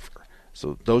whatever.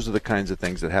 So those are the kinds of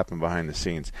things that happen behind the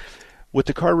scenes. With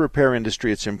the car repair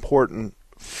industry, it's important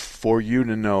for you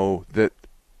to know that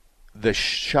the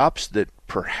shops that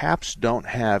perhaps don't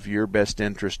have your best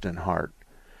interest in heart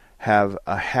have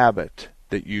a habit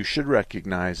that you should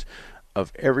recognize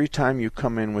of every time you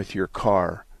come in with your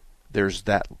car, there's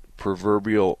that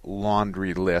proverbial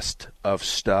laundry list of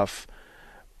stuff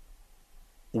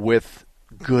with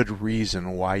good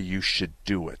reason why you should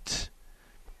do it.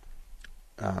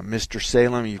 Mr.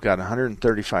 Salem, you've got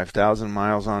 135,000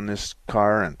 miles on this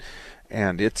car,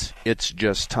 and it's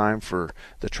just time for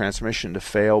the transmission to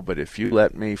fail, but if you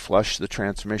let me flush the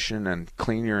transmission and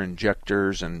clean your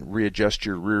injectors and readjust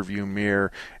your rear view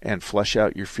mirror and flush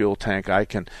out your fuel tank, I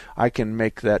can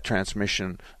make that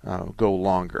transmission go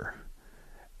longer.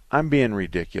 I'm being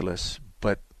ridiculous,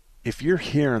 but if you're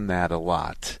hearing that a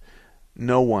lot,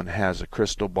 no one has a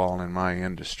crystal ball in my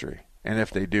industry, and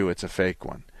if they do, it's a fake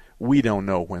one. We don't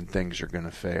know when things are going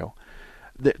to fail.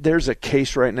 There's a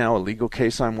case right now, a legal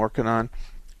case I'm working on,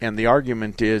 and the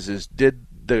argument is did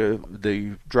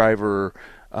the driver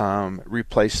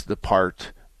replace the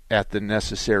part at the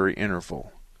necessary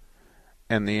interval?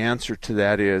 And the answer to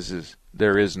that is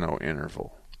there is no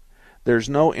interval. There's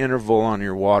no interval on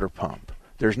your water pump.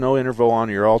 There's no interval on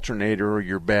your alternator or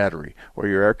your battery or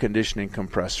your air conditioning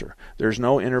compressor. There's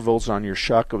no intervals on your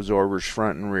shock absorbers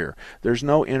front and rear. There's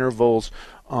no intervals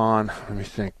on, let me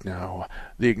think now,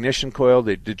 the ignition coil,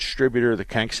 the distributor, the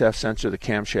crankshaft sensor, the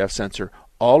camshaft sensor.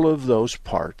 All of those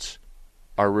parts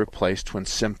are replaced when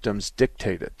symptoms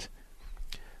dictate it.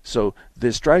 So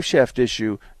this drive shaft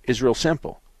issue is real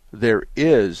simple. There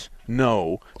is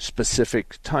no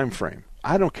specific time frame.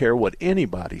 I don't care what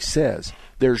anybody says.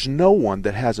 There's no one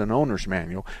that has an owner's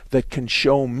manual that can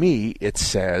show me it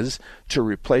says to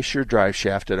replace your drive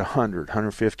shaft at 100,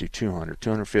 150, 200,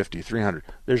 250, 300.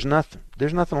 There's nothing.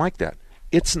 There's nothing like that.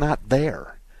 It's not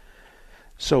there.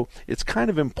 So it's kind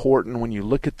of important when you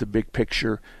look at the big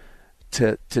picture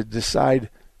to decide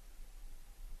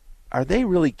are they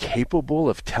really capable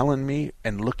of telling me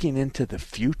and looking into the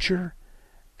future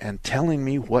and telling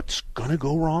me what's going to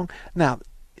go wrong? Now,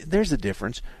 there's a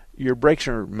difference. Your brakes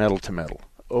are metal to metal.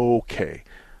 Okay.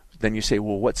 Then you say,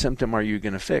 well, what symptom are you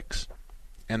going to fix?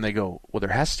 And they go, well, there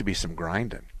has to be some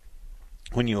grinding.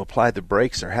 When you apply the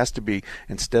brakes, there has to be,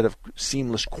 instead of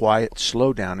seamless, quiet,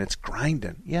 slow down, it's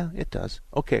grinding. Yeah, it does.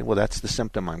 Okay, well, that's the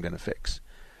symptom I'm going to fix.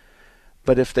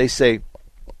 But if they say,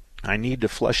 I need to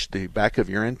flush the back of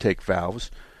your intake valves,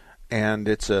 and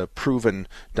it's a proven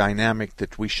dynamic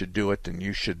that we should do it, and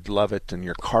you should love it, and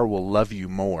your car will love you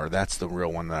more. That's the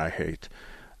real one that I hate.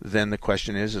 Then the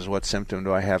question is what symptom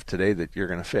do I have today that you're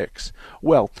going to fix?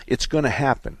 Well, it's going to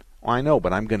happen. Well, I know,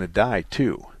 but I'm going to die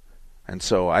too. And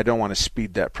so I don't want to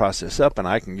speed that process up, and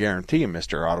I can guarantee you,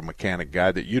 Mr. Auto Mechanic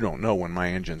Guy, that you don't know when my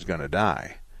engine's going to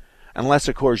die. Unless,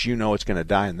 of course, you know it's going to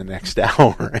die in the next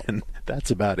hour, and that's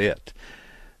about it.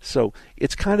 So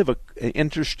it's kind of an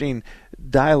interesting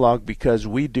dialogue because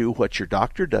we do what your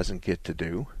doctor doesn't get to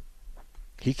do.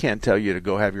 He can't tell you to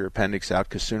go have your appendix out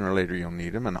because sooner or later you'll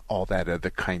need them and all that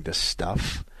other kind of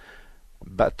stuff.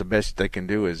 But the best they can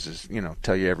do is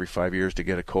tell you every 5 years to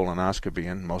get a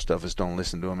colonoscopy, and most of us don't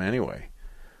listen to them anyway.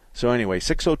 So anyway,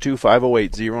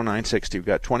 602-508-0960. We've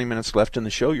got 20 minutes left in the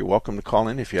show. You're welcome to call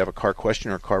in if you have a car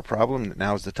question or a car problem.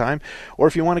 Now's the time. Or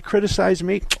if you want to criticize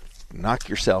me, knock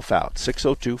yourself out.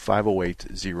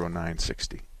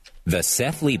 602-508-0960. The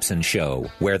Seth Leibson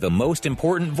Show, where the most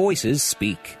important voices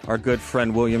speak. Our good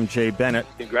friend William J. Bennett.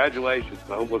 Congratulations.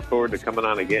 I look forward to coming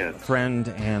on again. Friend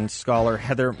and scholar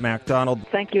Heather MacDonald.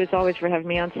 Thank you as always for having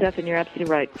me on, Seth, and you're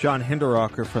absolutely right. John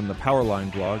Hinderaker from the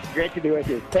Powerline blog. Great to be with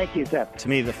you. Thank you, Seth. To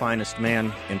me, the finest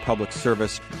man in public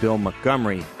service, Bill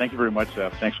Montgomery. Thank you very much,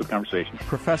 Seth. Thanks for the conversation.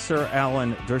 Professor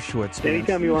Alan Dershowitz.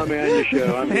 Anytime you want me on your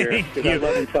show, I'm here. Because I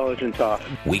love intelligent talk.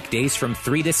 Weekdays from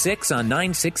 3 to 6 on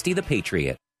 960 The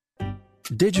Patriot.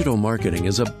 Digital marketing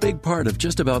is a big part of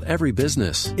just about every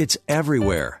business. It's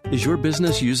everywhere. Is your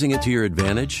business using it to your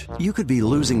advantage? You could be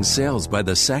losing sales by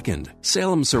the second.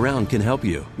 Salem Surround can help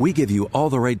you. We give you all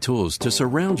the right tools to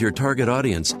surround your target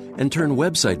audience and turn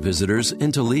website visitors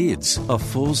into leads. A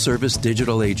full-service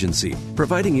digital agency,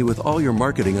 providing you with all your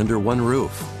marketing under one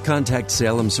roof. Contact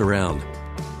Salem Surround.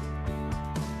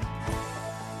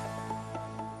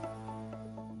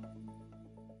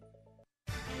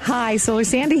 Hi, Solar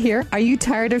Sandy here. Are you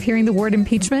tired of hearing the word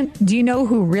impeachment? Do you know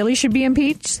who really should be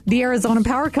impeached? The Arizona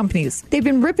power companies. They've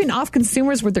been ripping off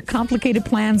consumers with their complicated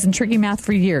plans and tricky math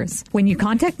for years. When you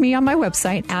contact me on my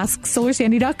website,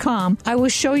 AskSolarSandy.com, I will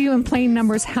show you in plain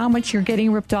numbers how much you're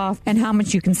getting ripped off and how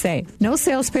much you can save. No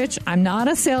sales pitch. I'm not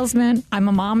a salesman. I'm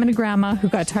a mom and a grandma who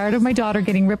got tired of my daughter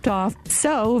getting ripped off.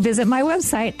 So visit my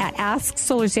website at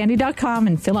AskSolarSandy.com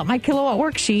and fill out my kilowatt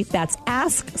worksheet. That's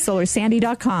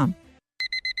AskSolarSandy.com.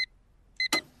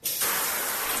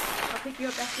 You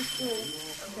up after school.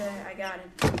 Okay, I got it.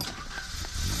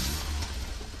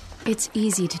 It's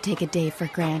easy to take a day for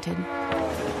granted.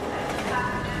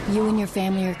 You and your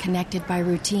family are connected by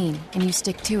routine, and you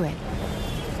stick to it.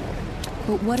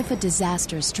 But what if a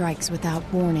disaster strikes without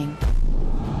warning?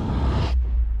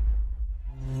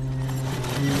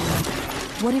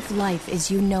 What if life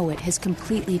as you know it has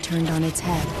completely turned on its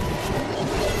head?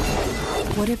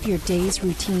 What if your day's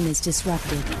routine is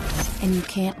disrupted and you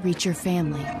can't reach your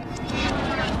family?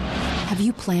 Have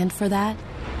you planned for that?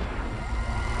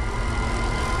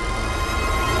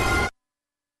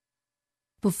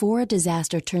 Before a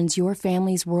disaster turns your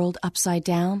family's world upside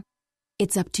down,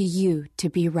 it's up to you to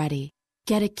be ready.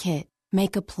 Get a kit,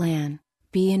 make a plan,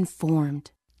 be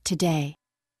informed. Today.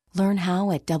 Learn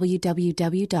how at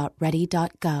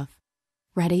www.ready.gov.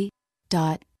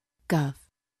 Ready.gov.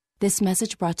 This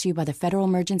message brought to you by the Federal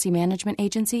Emergency Management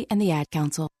Agency and the Ad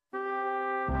Council.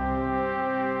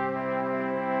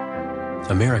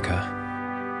 America,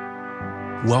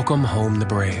 welcome home the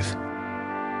brave.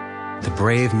 The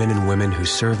brave men and women who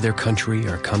serve their country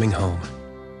are coming home.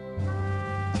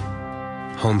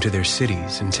 Home to their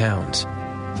cities and towns.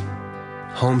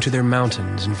 Home to their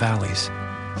mountains and valleys.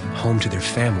 Home to their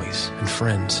families and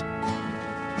friends.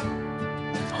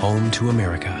 Home to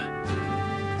America.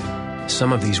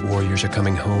 Some of these warriors are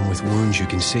coming home with wounds you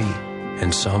can see,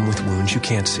 and some with wounds you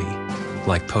can't see,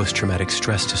 like post-traumatic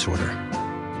stress disorder.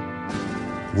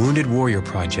 Wounded Warrior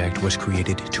Project was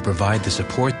created to provide the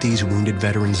support these wounded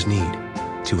veterans need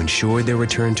to ensure their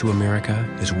return to America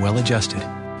is well-adjusted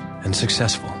and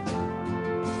successful.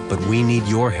 But we need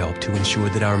your help to ensure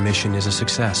that our mission is a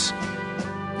success.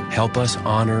 Help us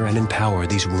honor and empower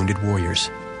these wounded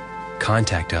warriors.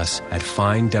 Contact us at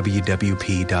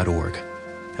findwwp.org.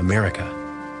 America,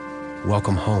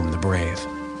 welcome home the brave.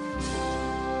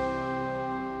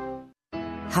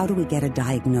 How do we get a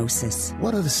diagnosis?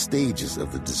 What are the stages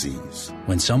of the disease?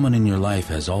 When someone in your life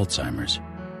has Alzheimer's,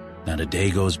 not a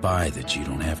day goes by that you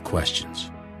don't have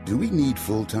questions. Do we need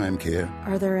full-time care?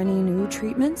 Are there any new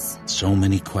treatments? So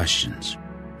many questions.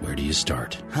 Where do you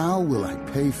start? How will I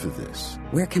pay for this?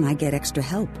 Where can I get extra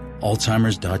help?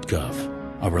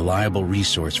 Alzheimers.gov, a reliable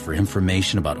resource for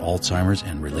information about Alzheimer's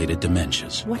and related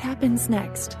dementias. What happens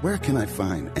next? Where can I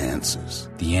find answers?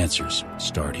 The answers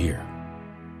start here.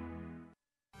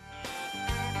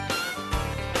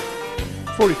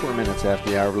 44 minutes after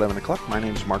the hour of 11 o'clock. My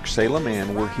name is Mark Salem,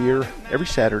 and we're here every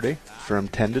Saturday from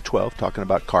 10 to 12 talking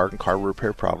about car and car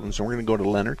repair problems. And we're going to go to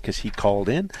Leonard because he called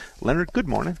in. Leonard, good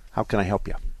morning. How can I help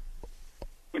you?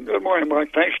 Good morning, Mark.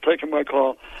 Thanks for taking my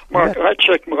call. Mark, I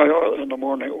check my oil in the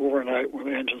morning overnight when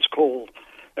the engine's cold,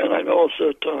 and I noticed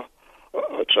that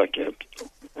I checked it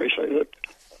recently that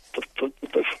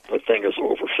the thing is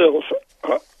overfilled.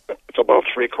 It's about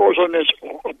 3/4 of an inch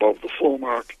above the flow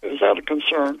mark. Is that a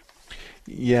concern?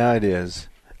 Yeah, it is.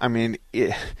 I mean,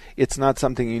 it's not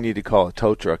something you need to call a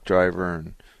tow truck driver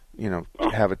and,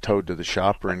 have it towed to the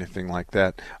shop or anything like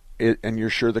that. And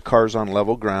you're sure the car's on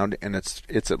level ground and it's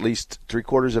at least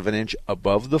 3/4 of an inch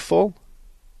above the full?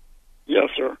 Yes,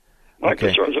 sir. My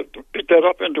concern is to beat that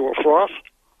up into a froth.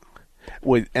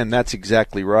 Well, and that's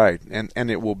exactly right.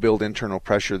 And it will build internal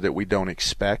pressure that we don't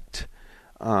expect.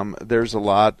 There's a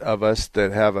lot of us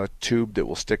that have a tube that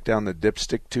will stick down the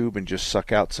dipstick tube and just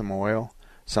suck out some oil.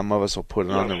 Some of us will put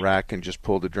it on the rack and just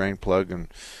pull the drain plug and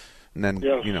then,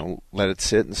 let it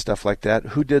sit and stuff like that.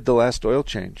 Who did the last oil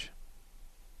change?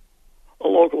 A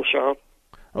local shop.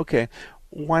 Okay.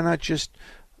 Why not just,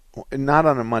 not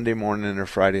on a Monday morning or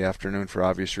Friday afternoon for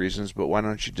obvious reasons, but why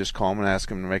don't you just call them and ask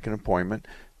them to make an appointment?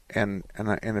 And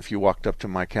if you walked up to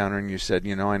my counter and you said,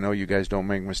 I know you guys don't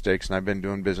make mistakes, and I've been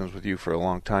doing business with you for a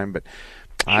long time, but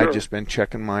I've just been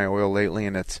checking my oil lately,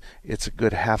 and it's a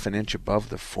good half an inch above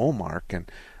the full mark.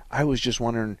 And I was just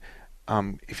wondering,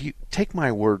 if you take my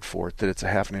word for it that it's a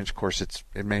half an inch. Of course,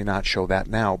 it may not show that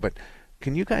now, but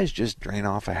can you guys just drain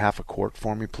off a half a quart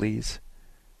for me, please?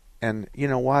 And you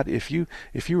know what? If you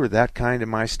were that kind of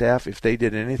my staff, if they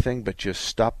did anything but just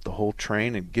stop the whole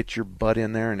train and get your butt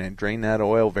in there and then drain that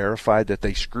oil, verify that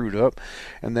they screwed up,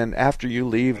 and then after you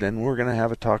leave, then we're going to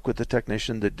have a talk with the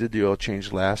technician that did the oil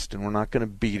change last, and we're not going to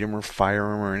beat him or fire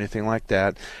him or anything like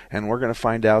that, and we're going to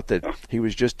find out that he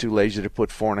was just too lazy to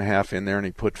put 4.5 in there and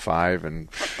he put 5, and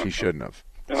he shouldn't have.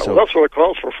 Yeah, well, that's what it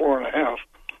calls for, 4.5.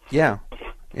 Yeah.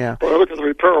 Yeah. Well, I look at the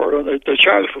repair order, and they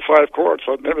charge for 5 quarts,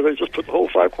 so maybe they just put the whole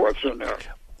 5 quarts in there.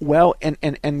 Well, and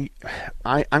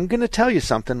I'm going to tell you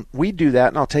something. We do that,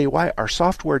 and I'll tell you why. Our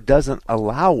software doesn't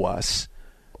allow us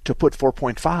to put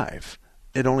 4.5.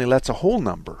 It only lets a whole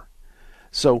number.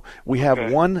 So we have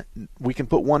we can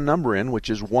put one number in, which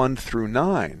is 1 through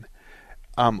 9.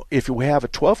 If we have a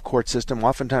 12-quart system,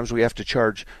 oftentimes we have to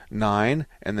charge 9,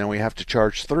 and then we have to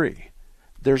charge 3.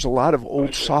 There's a lot of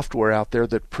old software out there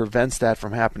that prevents that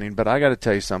from happening, but I got to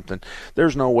tell you something.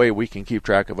 There's no way we can keep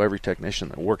track of every technician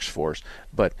that works for us,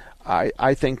 but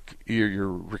I think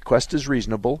your request is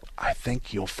reasonable. I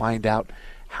think you'll find out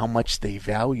how much they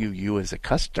value you as a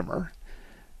customer,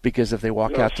 because if they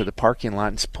walk out to the parking lot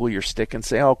and pull your stick and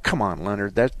say, "Oh, come on,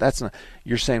 Leonard, that's not,"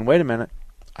 you're saying, "Wait a minute,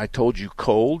 I told you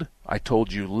cold, I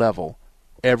told you level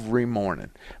every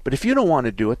morning." But if you don't want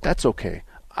to do it, that's okay.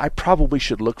 I probably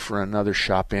should look for another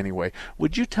shop anyway.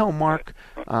 Would you tell Mark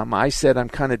I said I'm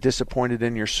kind of disappointed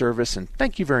in your service, and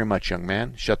thank you very much, young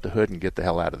man. Shut the hood and get the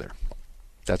hell out of there.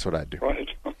 That's what I'd do. Right.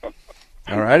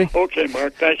 All righty? Okay,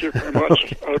 Mark. Thank you very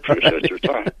much. I appreciate your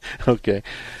time. Okay.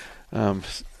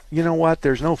 You know what?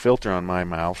 There's no filter on my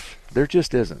mouth. There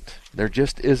just isn't. There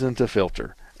just isn't a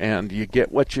filter. And you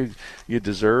get what you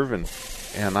deserve,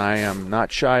 and I am not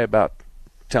shy about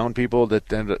telling people that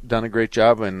they've done a great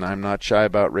job, and I'm not shy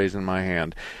about raising my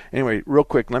hand. Anyway, real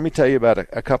quick, let me tell you about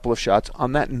a couple of shots.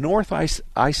 On that north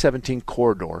I-17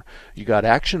 corridor, you got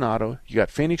Action Auto, you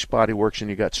got Phoenix Body Works, and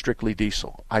you got Strictly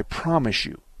Diesel. I promise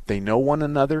you, they know one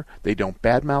another, they don't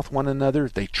badmouth one another,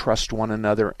 they trust one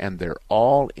another, and they're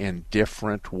all in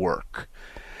different work.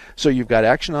 So you've got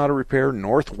Action Auto Repair,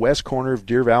 northwest corner of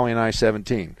Deer Valley and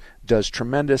I-17, does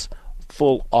tremendous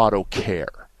full auto care.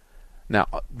 Now,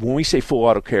 when we say full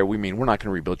auto care, we mean we're not going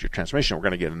to rebuild your transmission. We're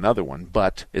going to get another one,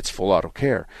 but it's full auto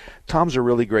care. Tom's a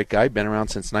really great guy, been around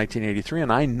since 1983,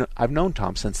 and I've known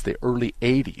Tom since the early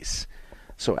 80s.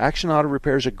 So Action Auto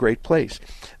Repair is a great place.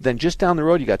 Then just down the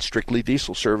road, you got Strictly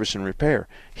Diesel Service and Repair.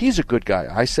 He's a good guy.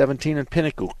 I-17 and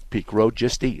Pinnacle Peak Road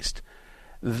just east.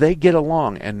 they get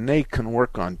along, and they can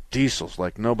work on diesels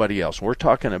like nobody else. We're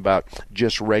talking about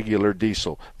just regular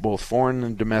diesel, both foreign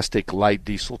and domestic light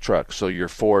diesel trucks. So your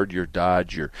Ford, your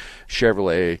Dodge, your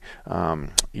Chevrolet,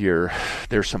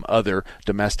 there's some other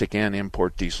domestic and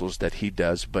import diesels that he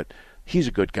does, but he's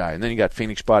a good guy. And then you got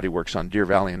Phoenix Body Works on Deer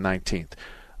Valley and 19th.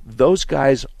 Those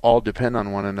guys all depend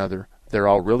on one another. They're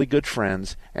all really good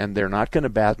friends, and they're not going to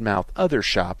badmouth other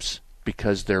shops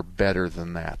because they're better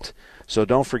than that. So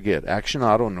don't forget, Action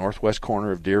Auto, northwest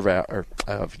corner of Deer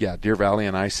Valley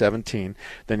and I-17.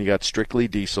 Then you got Strictly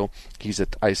Diesel. He's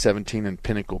at I-17 and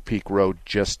Pinnacle Peak Road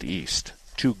just east.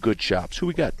 Two good shops. Who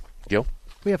we got, Gil?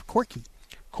 We have Corky.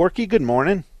 Corky, good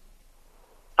morning.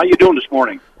 How you doing this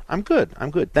morning? I'm good.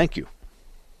 Thank you.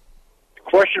 The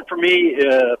question for me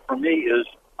is,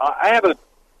 I have a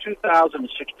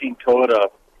 2016 Toyota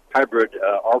hybrid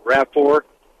RAV4,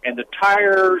 and the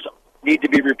tires need to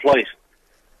be replaced.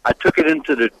 I took it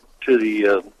into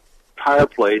the tire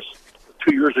place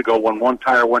 2 years ago when one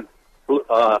tire went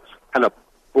had a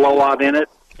blowout in it,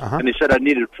 and they said I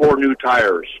needed 4 new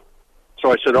tires.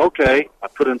 So I said, okay. I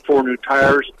put in 4 new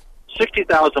tires,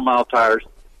 60,000-mile tires.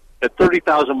 At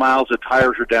 30,000 miles, the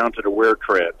tires are down to the wear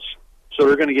treads. So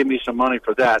they're going to give me some money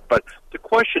for that. But the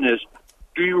question is,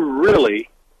 do you really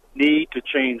need to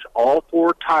change all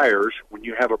 4 tires when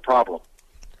you have a problem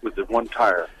with the one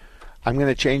tire? I'm going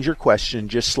to change your question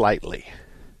just slightly.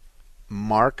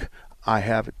 Mark, I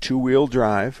have a 2-wheel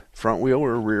drive, front wheel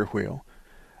or rear wheel.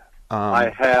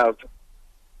 I have,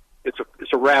 it's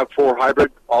a RAV4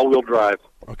 hybrid, all-wheel drive.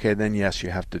 Okay, then yes, you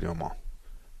have to do them all.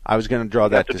 I was going to draw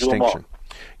that distinction.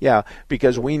 Yeah,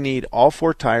 because we need all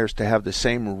 4 tires to have the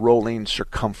same rolling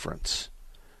circumference.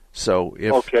 So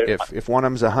if one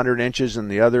of them's 100 inches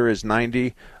and the other is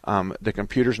 90, the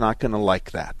computer's not going to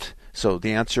like that. So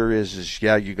the answer is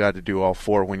yeah, you got to do all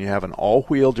 4. When you have an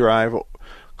all-wheel drive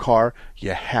car,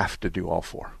 you have to do all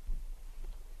 4.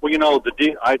 Well, you know,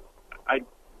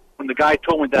 when the guy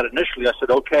told me that initially, I said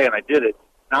okay, and I did it.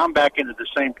 Now I'm back into the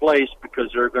same place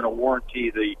because they're going to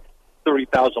warranty the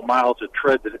 30,000 miles of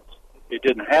tread that it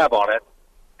didn't have on it.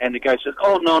 And the guy says,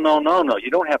 oh, no, you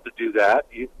don't have to do that.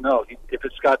 If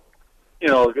it's got,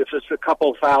 if it's a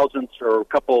couple thousandths or a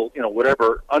couple,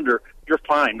 whatever under, you're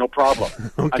fine, no problem.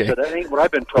 Okay. I said, that ain't what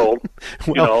I've been told.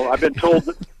 I've been told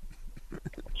that.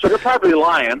 So they're probably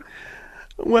lying.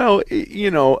 Well,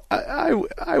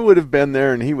 I would have been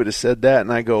there and he would have said that,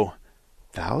 and I go,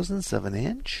 thousandths of an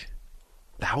inch?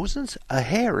 Thousands? A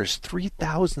hair is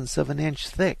 3/1000ths of an inch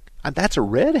thick. That's a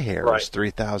red hair, right. Is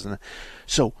 3,000.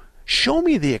 So show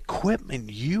me the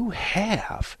equipment you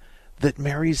have that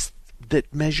measures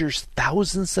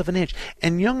thousandths of an inch.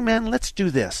 And young man, let's do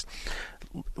this.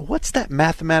 What's that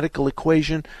mathematical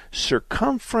equation?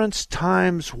 Circumference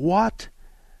times what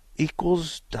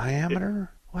equals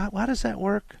diameter? How does that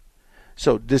work?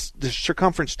 So the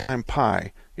circumference times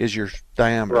pi is your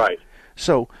diameter. Right.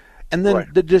 So, and then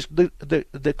right. the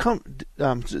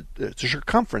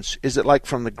circumference, is it like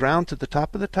from the ground to the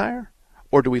top of the tire?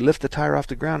 Or do we lift the tire off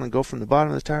the ground and go from the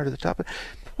bottom of the tire to the top?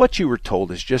 What you were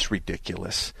told is just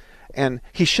ridiculous. And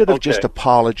he should have just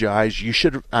apologized. You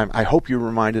should. I hope you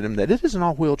reminded him that it is an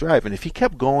all-wheel drive. And if he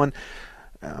kept going,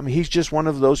 he's just one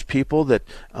of those people that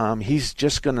he's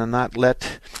just going to not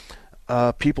let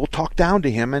people talk down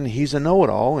to him, and he's a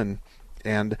know-it-all. And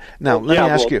now let me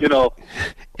ask you,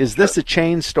 is this a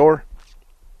chain store?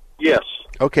 Yes.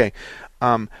 Okay.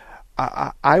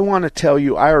 I want to tell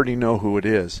you, I already know who it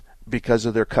is. Because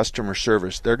of their customer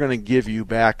service, they're going to give you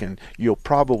back, and you'll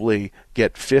probably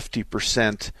get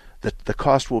 50%. The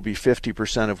cost will be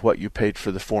 50% of what you paid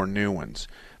for the 4 new ones,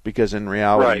 because in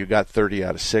reality you got 30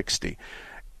 out of 60.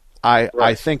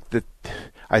 I think that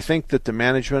the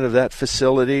management of that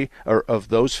facility or of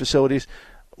those facilities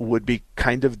would be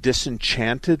kind of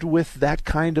disenchanted with that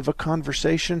kind of a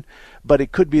conversation, but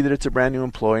it could be that it's a brand new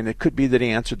employee, and it could be that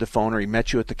he answered the phone or he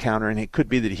met you at the counter, and it could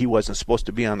be that he wasn't supposed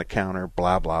to be on the counter,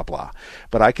 blah, blah, blah.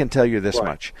 But I can tell you this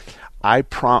much. I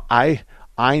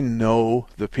know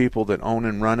the people that own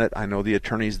and run it. I know the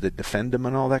attorneys that defend them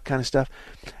and all that kind of stuff,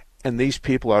 and these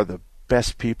people are the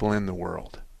best people in the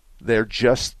world. They're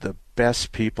just the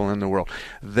best people in the world.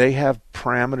 They have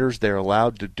parameters they're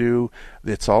allowed to do.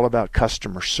 It's all about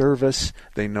customer service.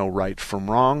 They know right from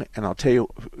wrong. And I'll tell you,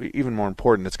 even more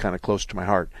important, it's kind of close to my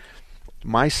heart.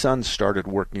 My son started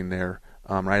working there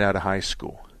right out of high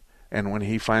school. And when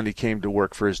he finally came to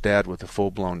work for his dad with a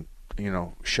full-blown,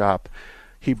 shop,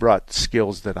 he brought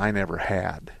skills that I never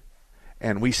had.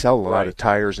 And we sell a lot of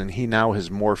tires, and he now has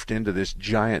morphed into this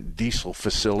giant diesel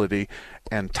facility,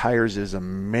 and tires is a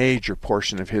major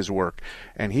portion of his work.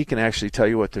 And he can actually tell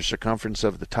you what the circumference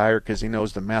of the tire because he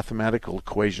knows the mathematical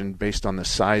equation based on the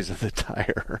size of the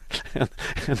tire.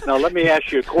 Now, let me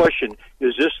ask you a question.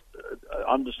 Is this,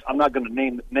 I'm not going to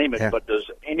name it, but does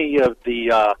any of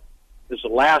the, is the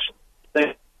last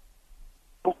thing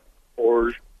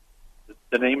or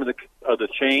the name of the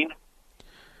chain?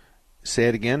 Say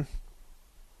it again.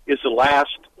 Is the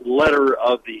last letter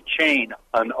of the chain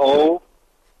an O?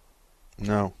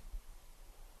 No.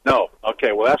 No.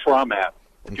 Okay. Well, that's where I'm at.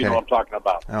 If you know what I'm talking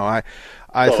about. No,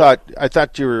 I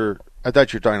thought you were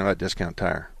talking about Discount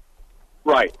Tire.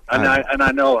 Right, and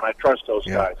I know, and I trust those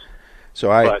guys.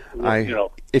 So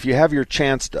if you have your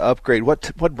chance to upgrade,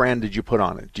 what brand did you put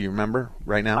on it? Do you remember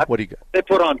right now? What do you got? They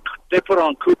put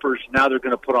on Coopers. Now they're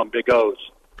going to put on Big O's.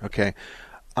 Okay.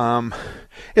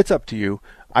 It's up to you.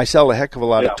 I sell a heck of a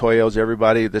lot of Toyos.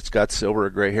 Everybody that's got silver or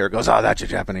gray hair goes, oh, that's a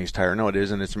Japanese tire. No, it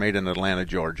isn't. It's made in Atlanta,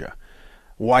 Georgia.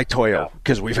 Why Toyo?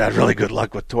 Because we've had really good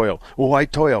luck with Toyo. Well, why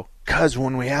Toyo? Because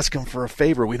when we ask them for a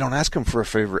favor, we don't ask them for a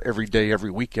favor every day, every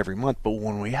week, every month. But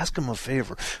when we ask them a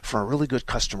favor for a really good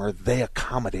customer, they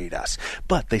accommodate us.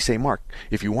 But they say, Mark,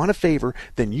 if you want a favor,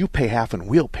 then you pay half and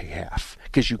we'll pay half.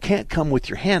 Because you can't come with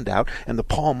your hand out and the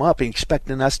palm up and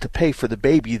expecting us to pay for the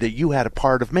baby that you had a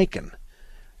part of making.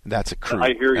 That's a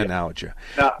crude analogy.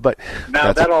 Now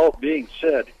that all being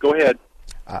said, go ahead.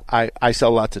 I sell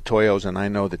lots of Toyos, and I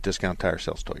know that Discount Tire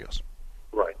sells Toyos.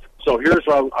 Right. So here's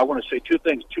what I want to say two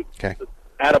things.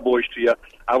 Attaboys to you.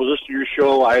 I was listening to your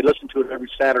show. I listen to it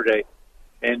every Saturday,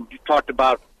 and you talked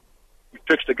about you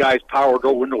fixed a guy's power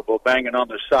door window by banging on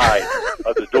the side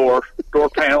of the door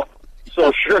panel. So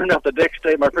sure enough, the next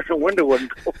day my freaking window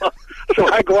wouldn't go up.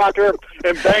 So I go out there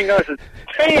and bang on it and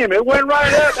say, damn, it went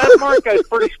right up. That Mark guy's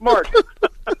pretty smart.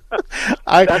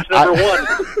 That's number one.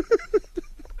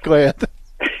 Go ahead.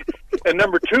 And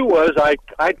number two was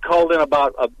I'd called in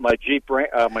about my Jeep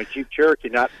Cherokee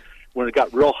when it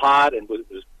got real hot and was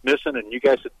missing, and you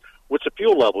guys said, what's the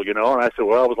fuel level, And I said,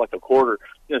 well, it was like a quarter.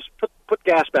 Just put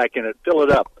gas back in it, fill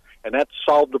it up, and that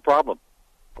solved the problem.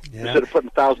 Instead of putting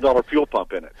a $1,000 fuel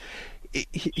pump in it.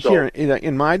 Here,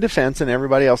 in my defense and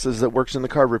everybody else's that works in the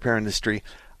car repair industry,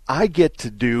 I get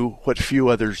to do what few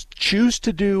others choose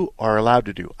to do or are allowed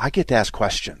to do. I get to ask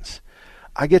questions.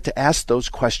 I get to ask those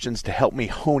questions to help me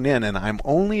hone in, and I'm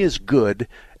only as good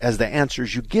as the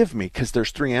answers you give me, because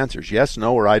there's 3 answers, yes,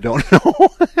 no, or I don't know.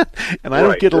 And I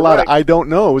don't get a lot of I don't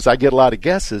knows. I get a lot of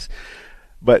guesses.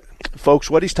 But, folks,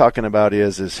 what he's talking about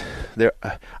is there.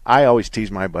 I always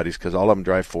tease my buddies because all of them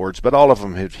drive Fords, but all of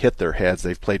them have hit their heads.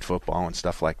 They've played football and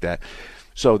stuff like that.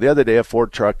 So the other day, a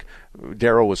Ford truck,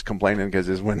 Darryl was complaining because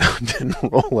his window didn't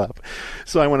roll up.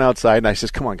 So I went outside, and I says,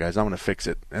 come on, guys, I'm going to fix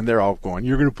it. And they're all going,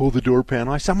 you're going to pull the door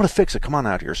panel? I said, I'm going to fix it. Come on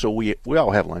out here. So we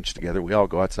all have lunch together. We all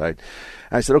go outside.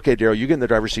 And I said, okay, Darryl, you get in the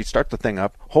driver's seat, start the thing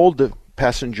up, hold the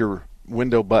passenger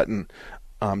window button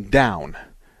down.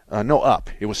 No, up.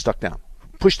 It was stuck down.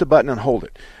 Push the button and hold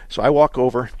it. So I walk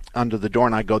over under the door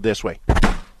and I go this way.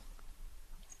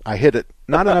 I hit it,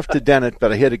 not enough to dent it,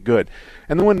 but I hit it good.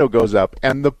 And the window goes up,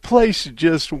 and the place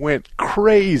just went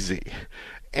crazy.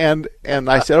 And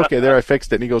I said, okay, there, I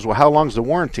fixed it. And he goes, well, how long's the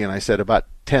warranty? And I said, about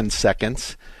 10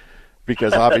 seconds,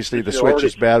 because obviously the switch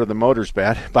is bad or the motor's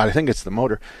bad, but I think it's the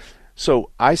motor.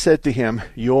 So I said to him,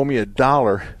 you owe me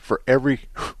 $1 for every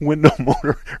window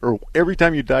motor, or every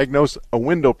time you diagnose a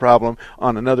window problem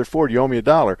on another Ford, you owe me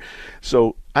 $1.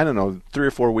 So I don't know, 3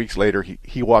 or 4 weeks later,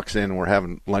 he walks in, and we're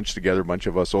having lunch together, a bunch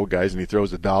of us old guys, and he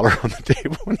throws $1 on the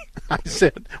table. And I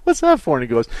said, what's that for? And he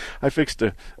goes, I fixed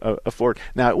a Ford.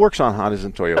 Now, it works on Hondas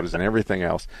and Toyotas and everything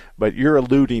else, but you're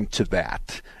alluding to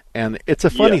that. And it's a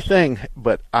funny thing,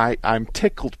 but I'm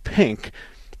tickled pink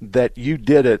that you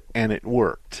did it and it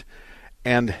worked.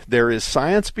 And there is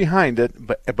science behind it,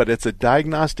 but it's a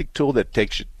diagnostic tool that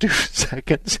takes you 2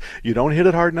 seconds. You don't hit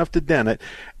it hard enough to dent it,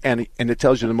 and it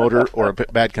tells you the motor or a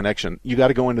bad connection. You got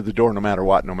to go into the door no matter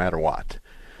what.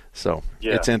 So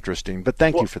it's interesting. But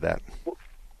thank you for that.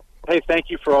 Hey, thank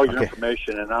you for all your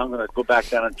information, and I'm going to go back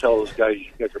down and tell those guys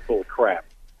you guys are full of crap.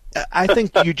 I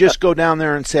think you just go down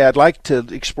there and say, I'd like to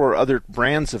explore other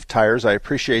brands of tires. I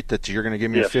appreciate that you're going to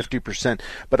give me a 50%,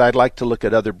 but I'd like to look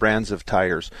at other brands of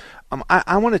tires.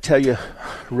 I want to tell you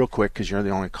real quick, because you're the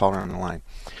only caller on the line.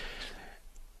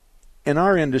 In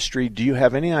our industry, do you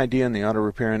have any idea in the auto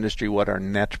repair industry what our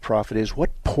net profit is?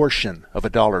 What portion of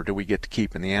 $1 do we get to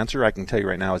keep? And the answer I can tell you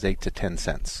right now is 8 to 10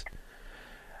 cents.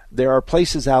 There are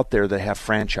places out there that have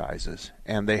franchises,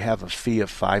 and they have a fee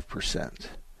of 5%.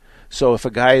 So if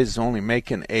a guy is only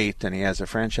making 8 and he has a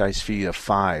franchise fee of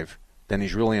 5, then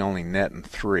he's really only netting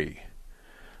 3.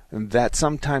 And that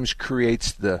sometimes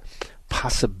creates the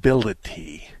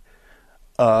possibility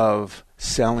of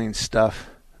selling stuff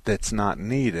that's not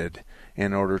needed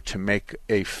in order to make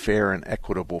a fair and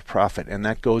equitable profit. And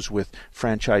that goes with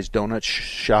franchise donut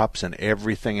shops and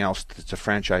everything else that's a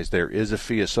franchise. There is a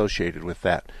fee associated with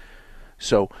that.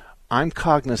 So I'm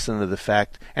cognizant of the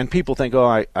fact, and people think,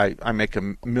 oh, I make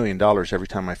 $1 million every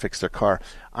time I fix their car.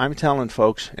 I'm telling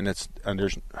folks,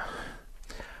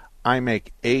 I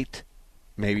make 8,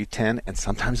 maybe 10, and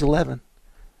sometimes 11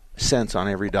 cents on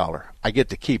every dollar. I get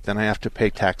to keep, then I have to pay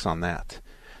tax on that.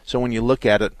 So when you look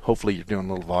at it, hopefully you're doing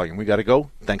a little volume. We got to go.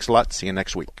 Thanks a lot. See you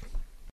next week.